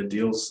really good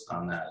deals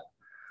on that.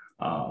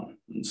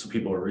 So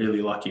people are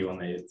really lucky when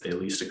they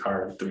leased a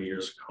car 3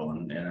 years ago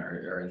and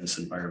are in this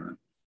environment.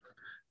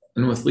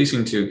 And with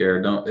leasing too,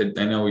 Garrett,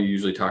 I know we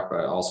usually talk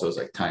about it also as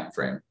like time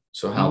frame.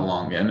 So how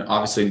long? And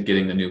obviously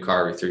getting the new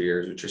car every 3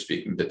 years, which you're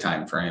speaking to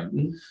time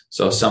frame.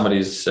 So if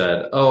somebody's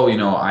said, oh,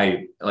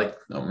 I'm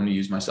going to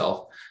use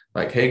myself.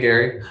 Like, hey,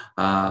 Gary,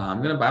 I'm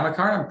going to buy my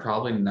car and I'm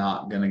probably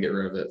not going to get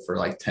rid of it for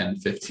like 10,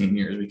 15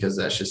 years because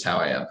that's just how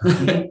I am.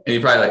 And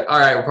you're probably like, all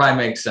right, it probably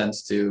makes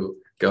sense to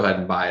go ahead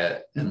and buy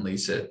it and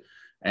lease it.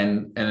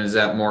 And is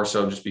that more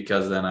so just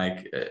because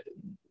then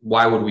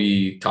why would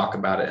we talk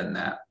about it in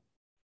that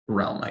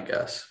realm, I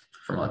guess,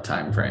 from a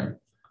time frame?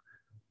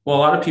 Well, a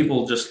lot of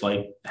people just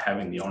like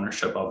having the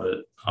ownership of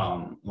it.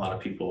 A lot of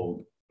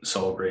people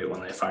celebrate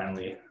when they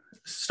finally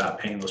stop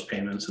paying those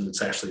payments and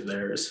it's actually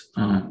theirs.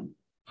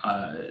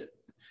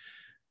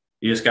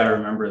 You just got to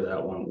remember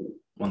that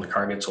when the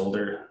car gets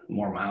older,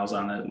 more miles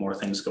on it, more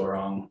things go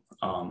wrong.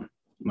 You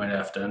might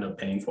have to end up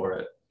paying for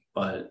it.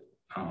 But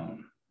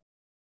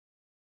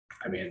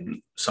I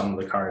mean, some of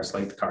the cars,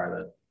 like the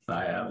car that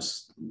I have,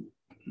 is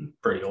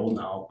pretty old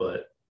now,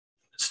 but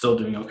it's still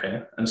doing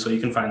okay. And so you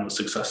can find those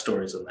success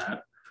stories in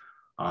that.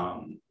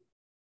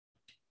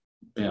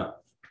 Yeah.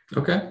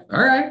 Okay.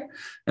 All right.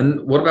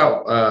 And what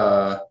about,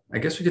 I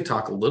guess we could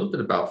talk a little bit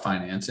about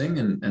financing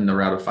and the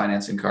route of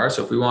financing cars.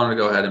 So if we wanted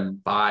to go ahead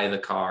and buy the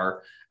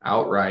car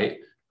outright,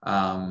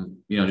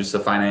 just the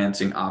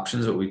financing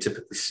options that we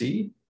typically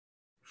see.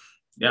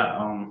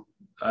 Yeah.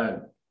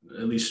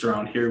 At least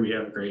around here, we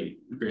have great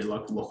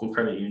local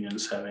credit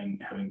unions having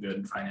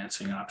good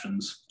financing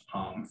options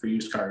for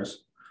used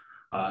cars.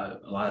 A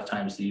lot of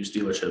times the used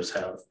dealerships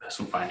have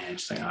some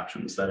financing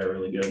options that are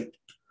really good.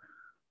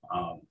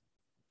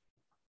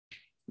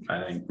 I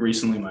think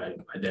recently my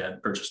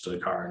dad purchased a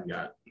car and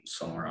got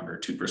somewhere under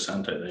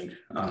 2%, I think,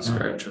 on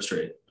their interest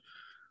rate.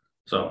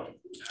 So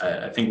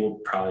I think we'll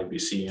probably be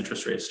seeing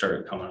interest rates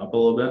start coming up a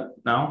little bit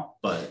now,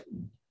 but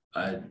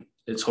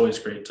it's always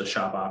great to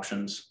shop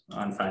options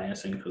on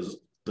financing because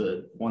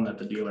the one that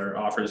the dealer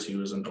offers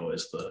you isn't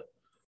always the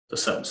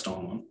set in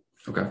stone one.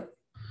 Okay.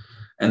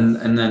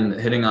 And then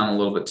hitting on a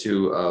little bit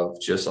too of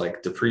just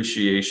like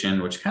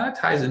depreciation, which kind of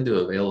ties into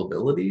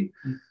availability.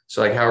 Mm-hmm.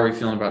 So like, how are we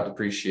feeling about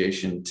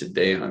depreciation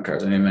today on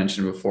cars? I know you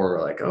mentioned before,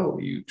 like, oh,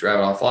 you drive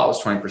it off lot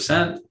was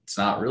 20%. It's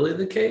not really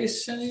the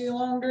case any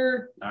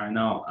longer. I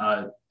know.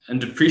 And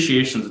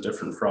depreciation is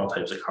different for all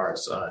types of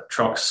cars.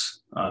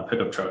 Trucks,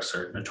 pickup trucks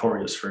are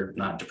notorious for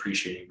not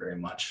depreciating very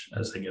much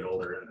as they get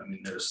older. I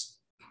mean, there's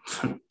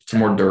it's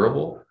more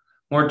durable,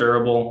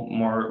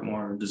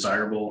 more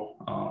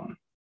desirable.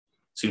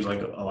 Seems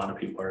like a lot of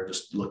people are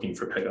just looking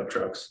for pickup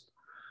trucks.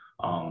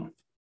 I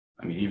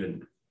mean,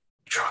 even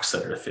trucks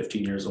that are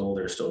 15 years old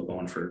are still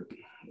going for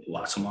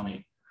lots of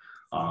money.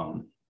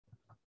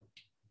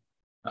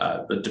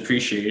 But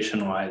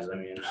depreciation wise, I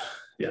mean,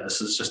 yeah,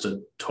 this is just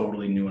a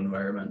totally new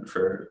environment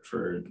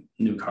for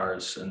new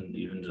cars and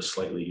even just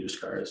slightly used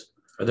cars.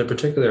 Are there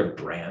particular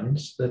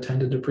brands that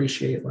tend to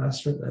depreciate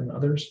less than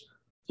others?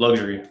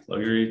 Luxury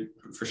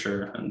for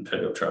sure, and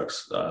pickup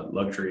trucks.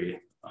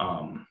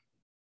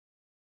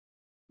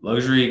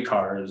 Luxury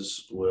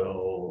cars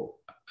will,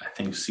 I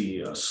think, see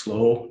a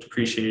slow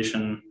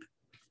depreciation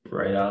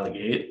right out of the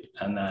gate.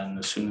 And then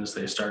as soon as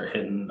they start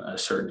hitting a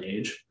certain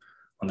age,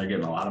 when they're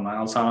getting a lot of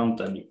miles on them,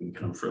 then you can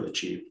get them fairly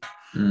cheap.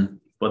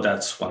 But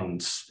that's when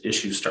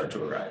issues start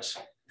to arise.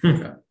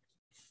 Okay.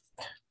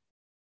 I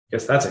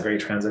guess that's a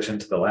great transition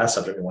to the last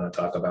subject we want to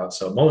talk about.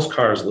 So most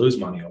cars lose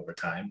money over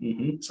time.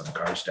 Mm-hmm. Some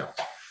cars don't.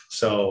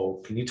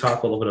 So can you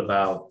talk a little bit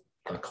about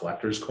a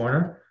collector's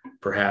corner,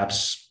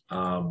 perhaps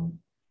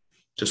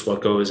just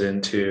what goes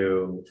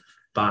into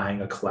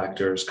buying a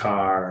collector's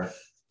car,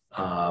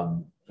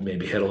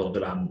 maybe hit a little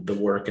bit on the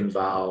work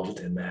involved,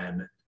 and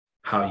then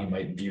how you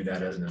might view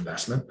that as an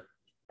investment?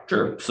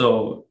 Sure.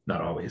 So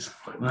not always.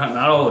 Not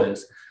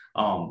always.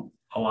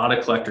 A lot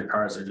of collector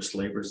cars are just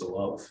labors of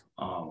love.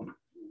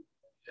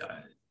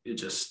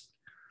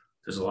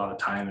 There's a lot of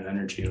time and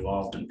energy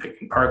involved in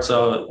picking parts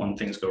out. When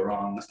things go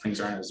wrong,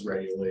 things aren't as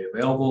readily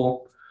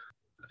available.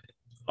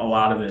 A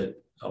lot of it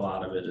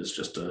is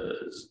just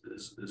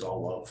is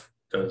all love,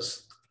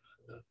 because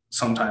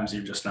sometimes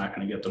you're just not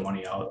going to get the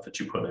money out that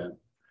you put in.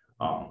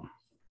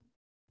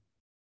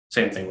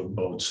 Same thing with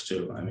boats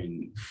too. I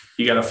mean,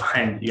 you gotta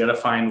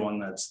find one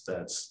that's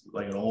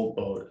like an old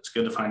boat. It's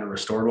good to find a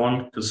restored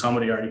one because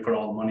somebody already put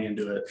all the money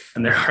into it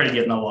and they're already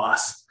getting a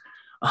loss.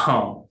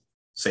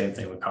 Same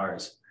thing with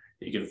cars.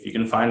 If you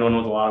can find one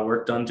with a lot of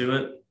work done to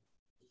it,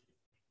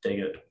 take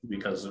it,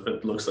 because if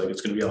it looks like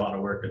it's going to be a lot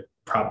of work, it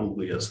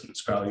probably isn't.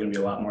 It's probably going to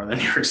be a lot more than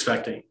you're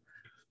expecting.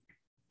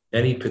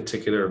 Any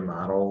particular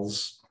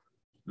models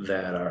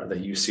that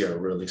you see are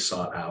really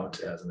sought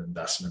out as an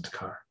investment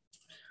car?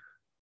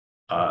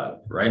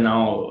 Right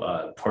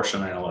now, Porsche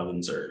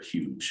 911s are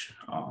huge.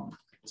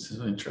 This is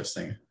really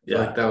interesting. Yeah,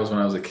 like that was when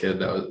I was a kid.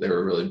 They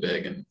were really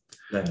big, and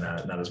then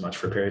not as much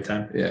for a period of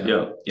time.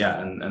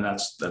 Yeah, and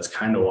that's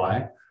kind of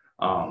why.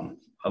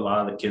 A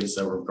lot of the kids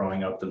that were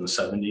growing up in the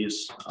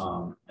 70s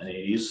and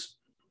 80s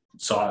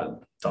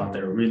thought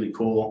they were really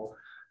cool,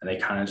 and they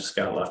kind of just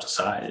got left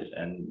aside.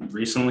 And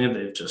recently,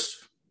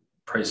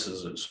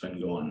 prices have just been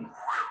going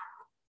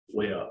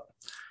way up.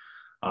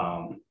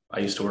 I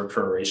used to work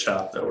for a race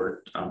shop that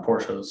worked on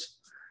Porsches,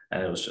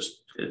 and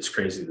it's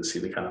crazy to see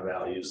the kind of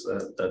values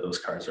that those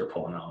cars are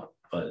pulling out.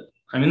 But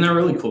I mean, they're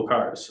really cool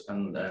cars,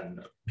 and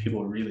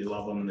people really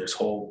love them. There's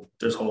whole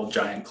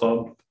giant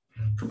club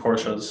for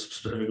Porsches,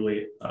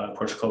 specifically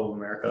Porsche Club of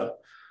America.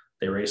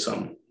 They race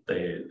them.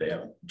 They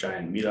have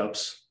giant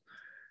meetups,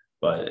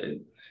 but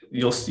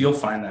you'll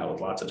find that with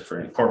lots of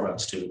different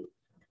Corvettes too.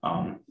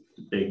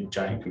 Big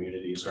giant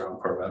communities around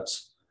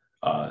Corvettes.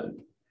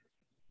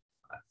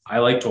 I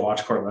like to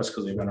watch Corvettes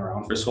because they've been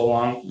around for so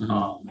long.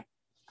 Mm-hmm.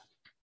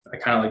 I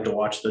kind of like to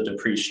watch the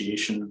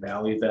depreciation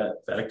valley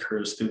that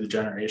occurs through the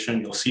generation.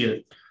 You'll see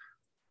it.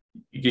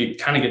 You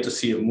kind of get to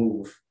see it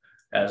move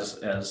as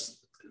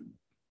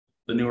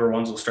the newer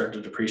ones will start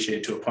to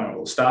depreciate to a point where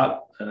they'll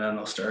stop, and then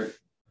they'll start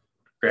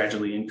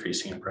gradually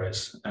increasing in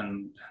price.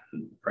 And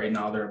right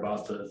now they're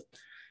about the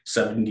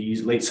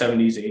 70s, late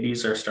 70s,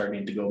 80s are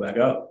starting to go back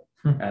up,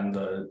 and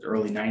the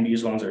early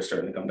 90s ones are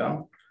starting to come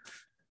down.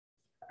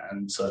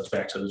 And so it's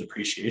back to the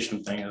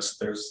depreciation thing. Is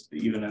there's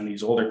even in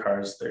these older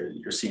cars,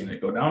 you're seeing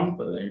it go down,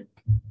 but you're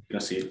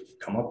gonna see it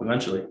come up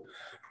eventually.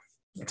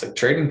 It's like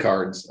trading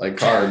cards, like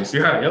cars.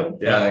 Yeah, yep.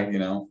 Yeah, like, you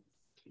know.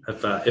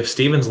 If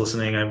Steven's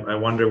listening, I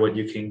wonder what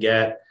you can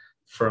get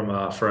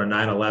from for a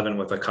 911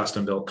 with a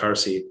custom built car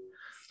seat.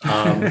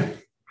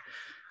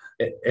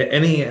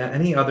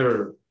 Any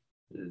other,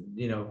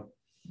 you know,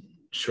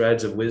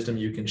 shreds of wisdom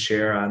you can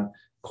share on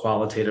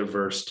qualitative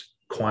versus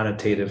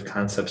quantitative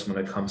concepts when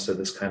it comes to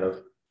this kind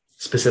of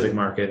specific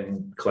market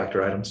and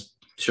collector items?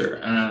 Sure.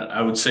 And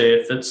I would say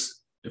if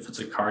it's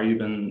a car you've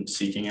been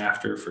seeking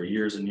after for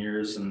years and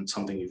years and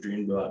something you've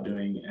dreamed about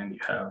doing and you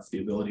have the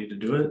ability to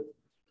do it,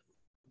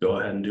 go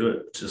ahead and do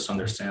it. Just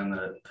understand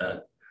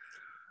that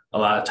a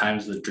lot of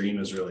times the dream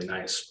is really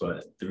nice,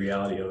 but the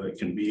reality of it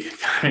can be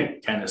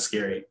kind of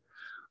scary.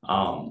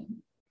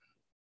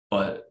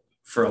 But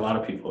for a lot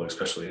of people,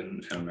 especially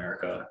in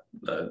America,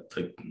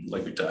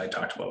 like I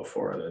talked about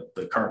before,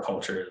 the car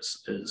culture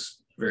is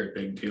a very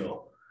big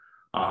deal.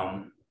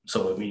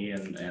 So with me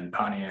and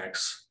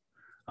Pontiacs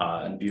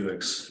and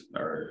Buicks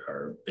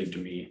are big to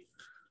me,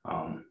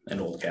 and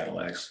old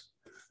Cadillacs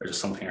are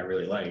just something I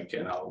really like,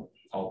 and I'll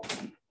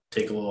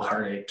take a little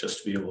heartache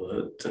just to be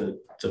able to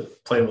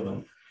play with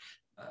them.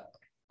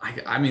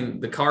 I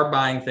mean, the car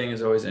buying thing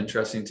is always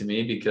interesting to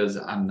me because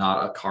I'm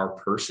not a car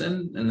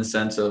person in the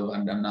sense of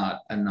I'm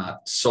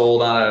not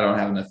sold on it. I don't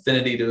have an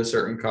affinity to a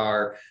certain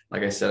car.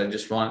 Like I said, I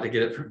just wanted to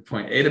get it from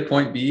point A to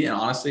point B. And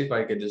honestly, if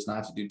I could just not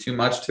have to do too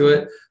much to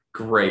it,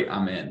 great,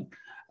 I'm in.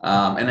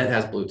 And it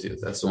has Bluetooth.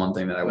 That's the one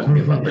thing that I won't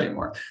give up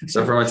anymore.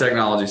 So from a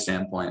technology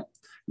standpoint,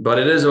 but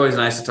it is always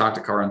nice to talk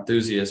to car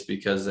enthusiasts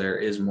because there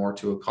is more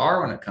to a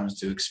car when it comes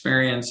to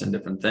experience and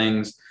different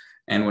things.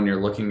 And when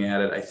you're looking at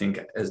it, I think,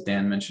 as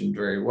Dan mentioned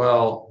very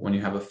well, when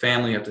you have a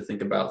family, you have to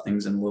think about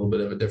things in a little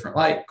bit of a different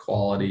light: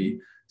 quality,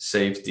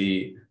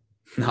 safety,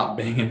 not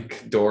banging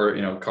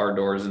car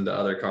doors into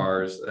other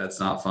cars. That's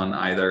not fun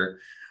either.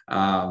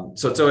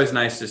 So it's always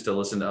nice just to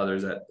listen to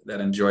others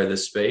that enjoy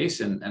this space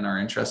and are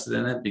interested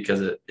in it,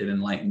 because it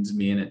enlightens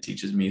me and it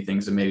teaches me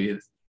things that maybe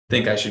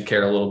think I should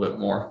care a little bit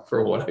more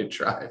for what I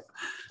drive.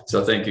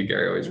 So thank you,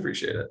 Gary. Always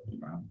appreciate it.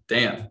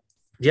 Dan.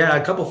 Yeah,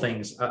 a couple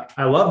things.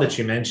 I love that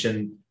you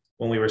mentioned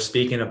when we were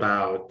speaking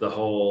about the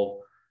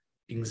whole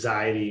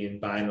anxiety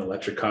in buying an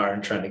electric car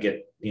and trying to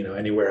get,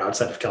 anywhere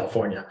outside of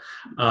California,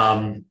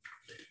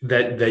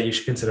 that you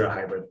should consider a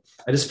hybrid.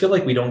 I just feel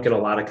like we don't get a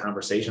lot of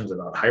conversations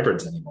about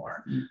hybrids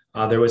anymore.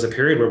 There was a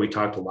period where we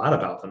talked a lot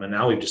about them, and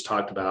now we've just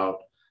talked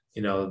about,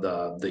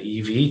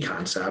 the EV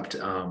concept.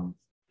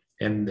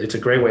 And it's a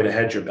great way to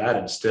hedge your bet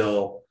and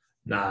still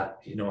not,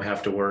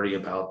 have to worry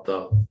about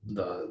the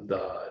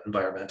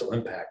environmental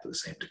impact to the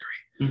same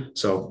degree.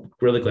 So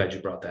really glad you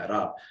brought that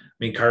up. I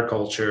mean, car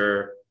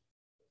culture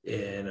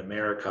in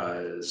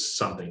America is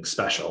something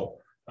special,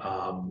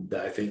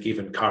 that I think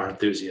even car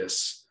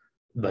enthusiasts,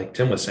 like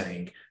Tim was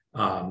saying,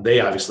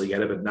 they obviously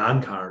get it, but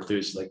non-car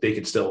enthusiasts, like, they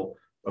can still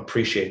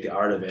appreciate the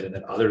art of it, and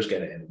then others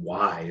get it and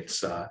why.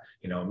 It's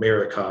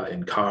America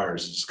in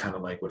cars is kind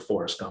of like what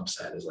Forrest Gump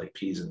said, is like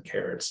peas and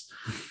carrots.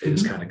 They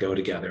just kind of go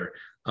together.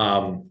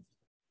 And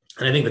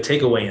I think the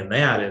takeaway in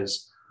that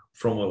is,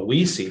 from what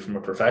we see from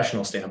a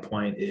professional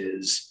standpoint,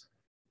 is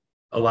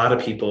a lot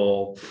of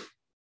people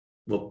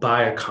will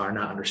buy a car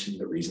not understanding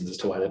the reasons as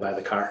to why they buy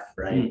the car,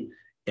 right?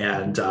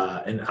 And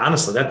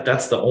honestly,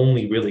 that's the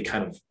only really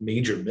kind of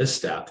major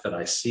misstep that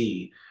I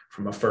see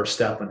from a first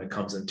step when it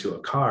comes into a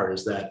car,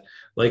 is that,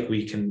 like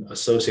we can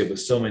associate with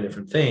so many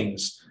different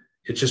things,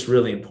 it's just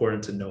really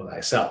important to know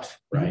thyself,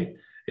 right?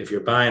 If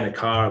you're buying a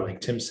car,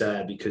 like Tim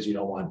said, because you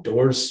don't want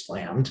doors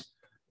slammed,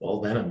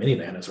 well, then a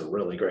minivan is a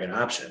really great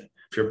option.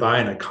 If you're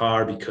buying a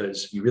car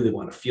because you really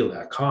want to feel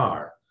that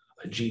car,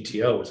 a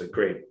GTO is a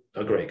great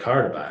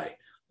car to buy.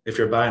 If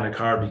you're buying a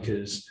car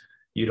because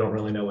you don't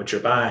really know what you're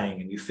buying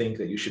and you think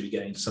that you should be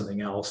getting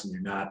something else and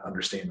you're not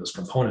understanding those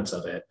components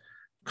of it,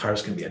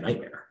 cars can be a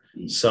nightmare.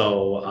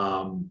 So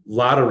a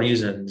lot of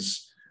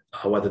reasons,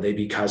 whether they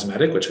be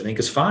cosmetic, which I think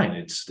is fine.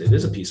 It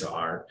is a piece of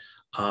art,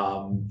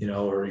 or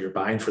you're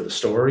buying for the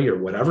story or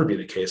whatever be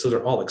the case. Those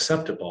are all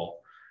acceptable.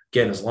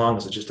 Again, as long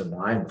as it's just in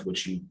line with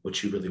what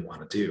you really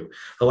want to do.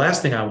 The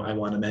last thing I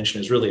want to mention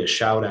is really a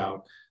shout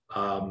out.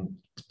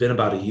 It's been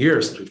about a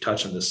year since we've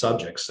touched on this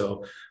subject.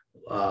 So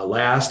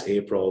last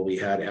April, we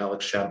had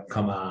Alex Shep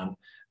come on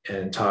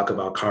and talk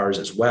about cars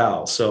as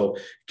well. So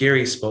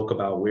Gary spoke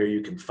about where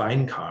you can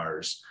find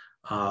cars.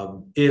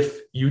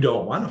 If you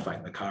don't want to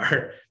find the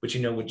car, but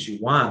you know what you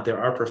want,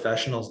 there are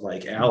professionals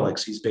like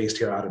Alex, he's based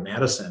here out of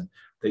Madison,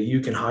 that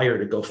you can hire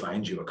to go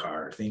find you a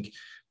car. I think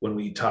when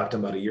we talked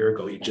about a year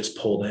ago, he just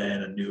pulled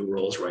in a new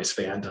Rolls-Royce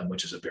Phantom,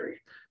 which is a very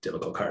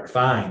difficult car to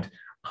find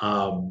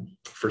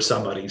for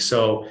somebody.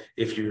 So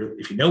if you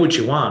know what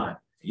you want,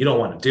 you don't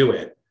want to do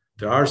it,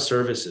 there are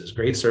services,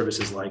 great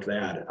services like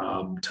that,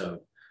 to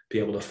be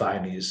able to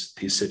find these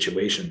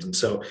situations. And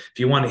so if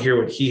you want to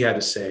hear what he had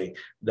to say,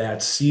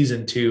 that's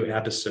season 2,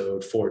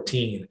 episode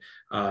 14,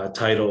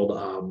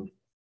 titled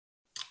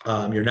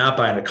You're Not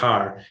Buying a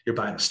Car, You're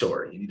Buying a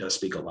Story. And he does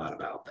speak a lot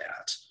about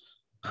that.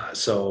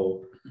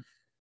 So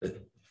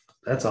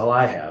that's all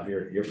I have.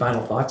 Your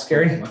final thoughts,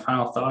 Gary? My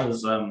final thought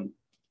is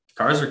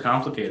cars are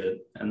complicated,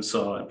 and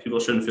so people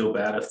shouldn't feel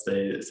bad if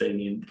they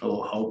need a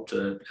little help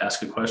to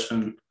ask a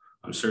question.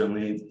 I'm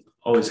certainly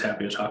always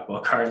happy to talk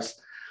about cars,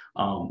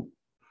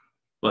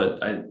 but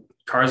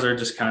cars are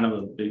just kind of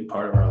a big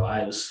part of our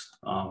lives.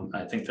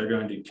 I think they're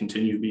going to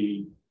continue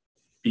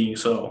being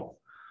so.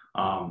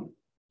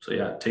 So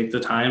yeah, take the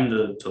time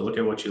to look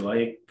at what you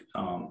like.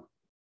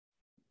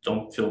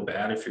 Don't feel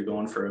bad if you're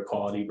going for a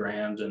quality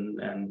brand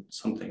and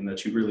something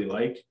that you really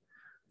like,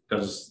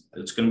 because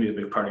it's going to be a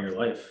big part of your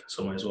life.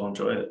 So might as well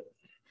enjoy it.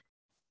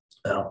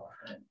 Well,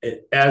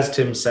 as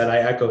Tim said, I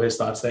echo his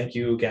thoughts. Thank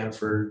you again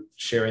for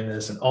sharing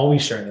this and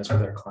always sharing this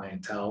with our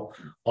clientele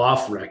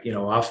off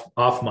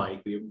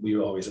mic. We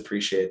always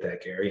appreciate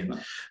that, Gary.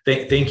 And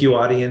thank you,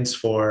 audience,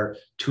 for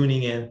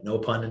tuning in, no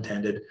pun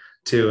intended,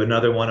 to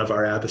another one of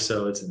our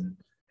episodes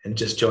and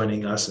just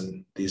joining us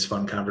in these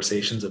fun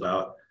conversations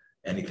about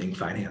anything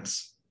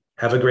finance.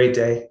 Have a great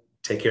day.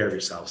 Take care of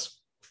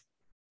yourselves.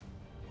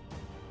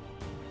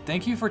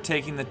 Thank you for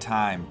taking the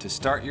time to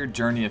start your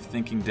journey of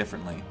thinking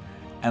differently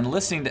and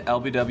listening to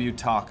LBW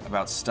talk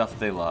about stuff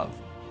they love.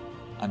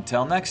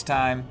 Until next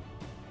time.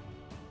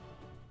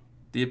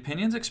 The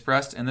opinions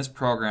expressed in this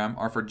program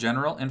are for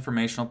general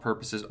informational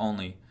purposes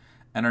only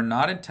and are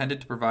not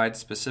intended to provide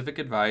specific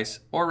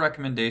advice or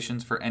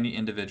recommendations for any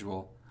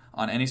individual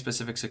on any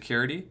specific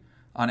security,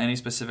 on any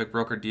specific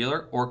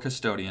broker-dealer or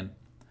custodian.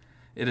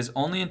 It is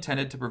only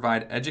intended to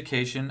provide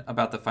education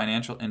about the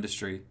financial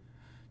industry.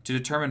 To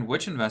determine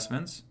which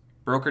investments,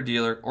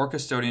 broker-dealer, or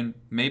custodian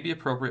may be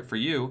appropriate for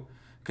you,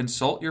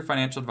 consult your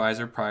financial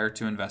advisor prior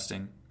to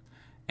investing.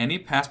 Any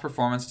past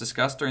performance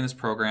discussed during this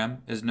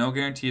program is no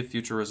guarantee of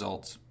future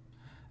results.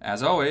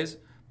 As always,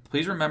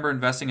 please remember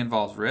investing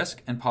involves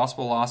risk and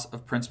possible loss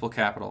of principal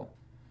capital.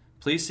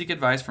 Please seek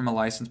advice from a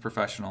licensed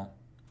professional.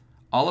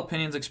 All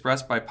opinions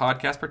expressed by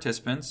podcast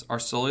participants are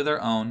solely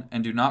their own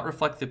and do not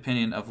reflect the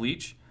opinion of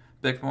Leach,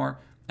 Bickmore,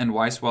 and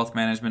Weiss Wealth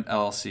Management,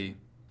 LLC.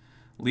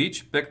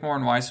 Leach, Bickmore,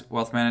 and Weiss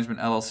Wealth Management,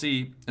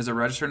 LLC is a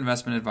registered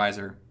investment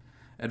advisor.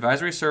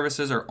 Advisory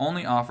services are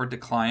only offered to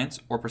clients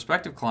or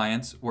prospective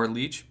clients where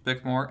Leach,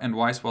 Bickmore, and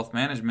Weiss Wealth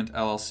Management,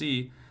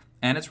 LLC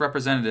and its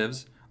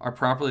representatives are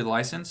properly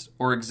licensed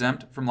or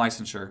exempt from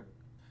licensure.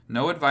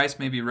 No advice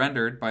may be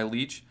rendered by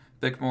Leach,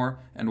 Bickmore,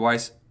 and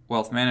Weiss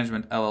Wealth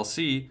Management,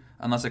 LLC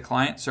unless a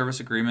client service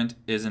agreement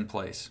is in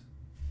place.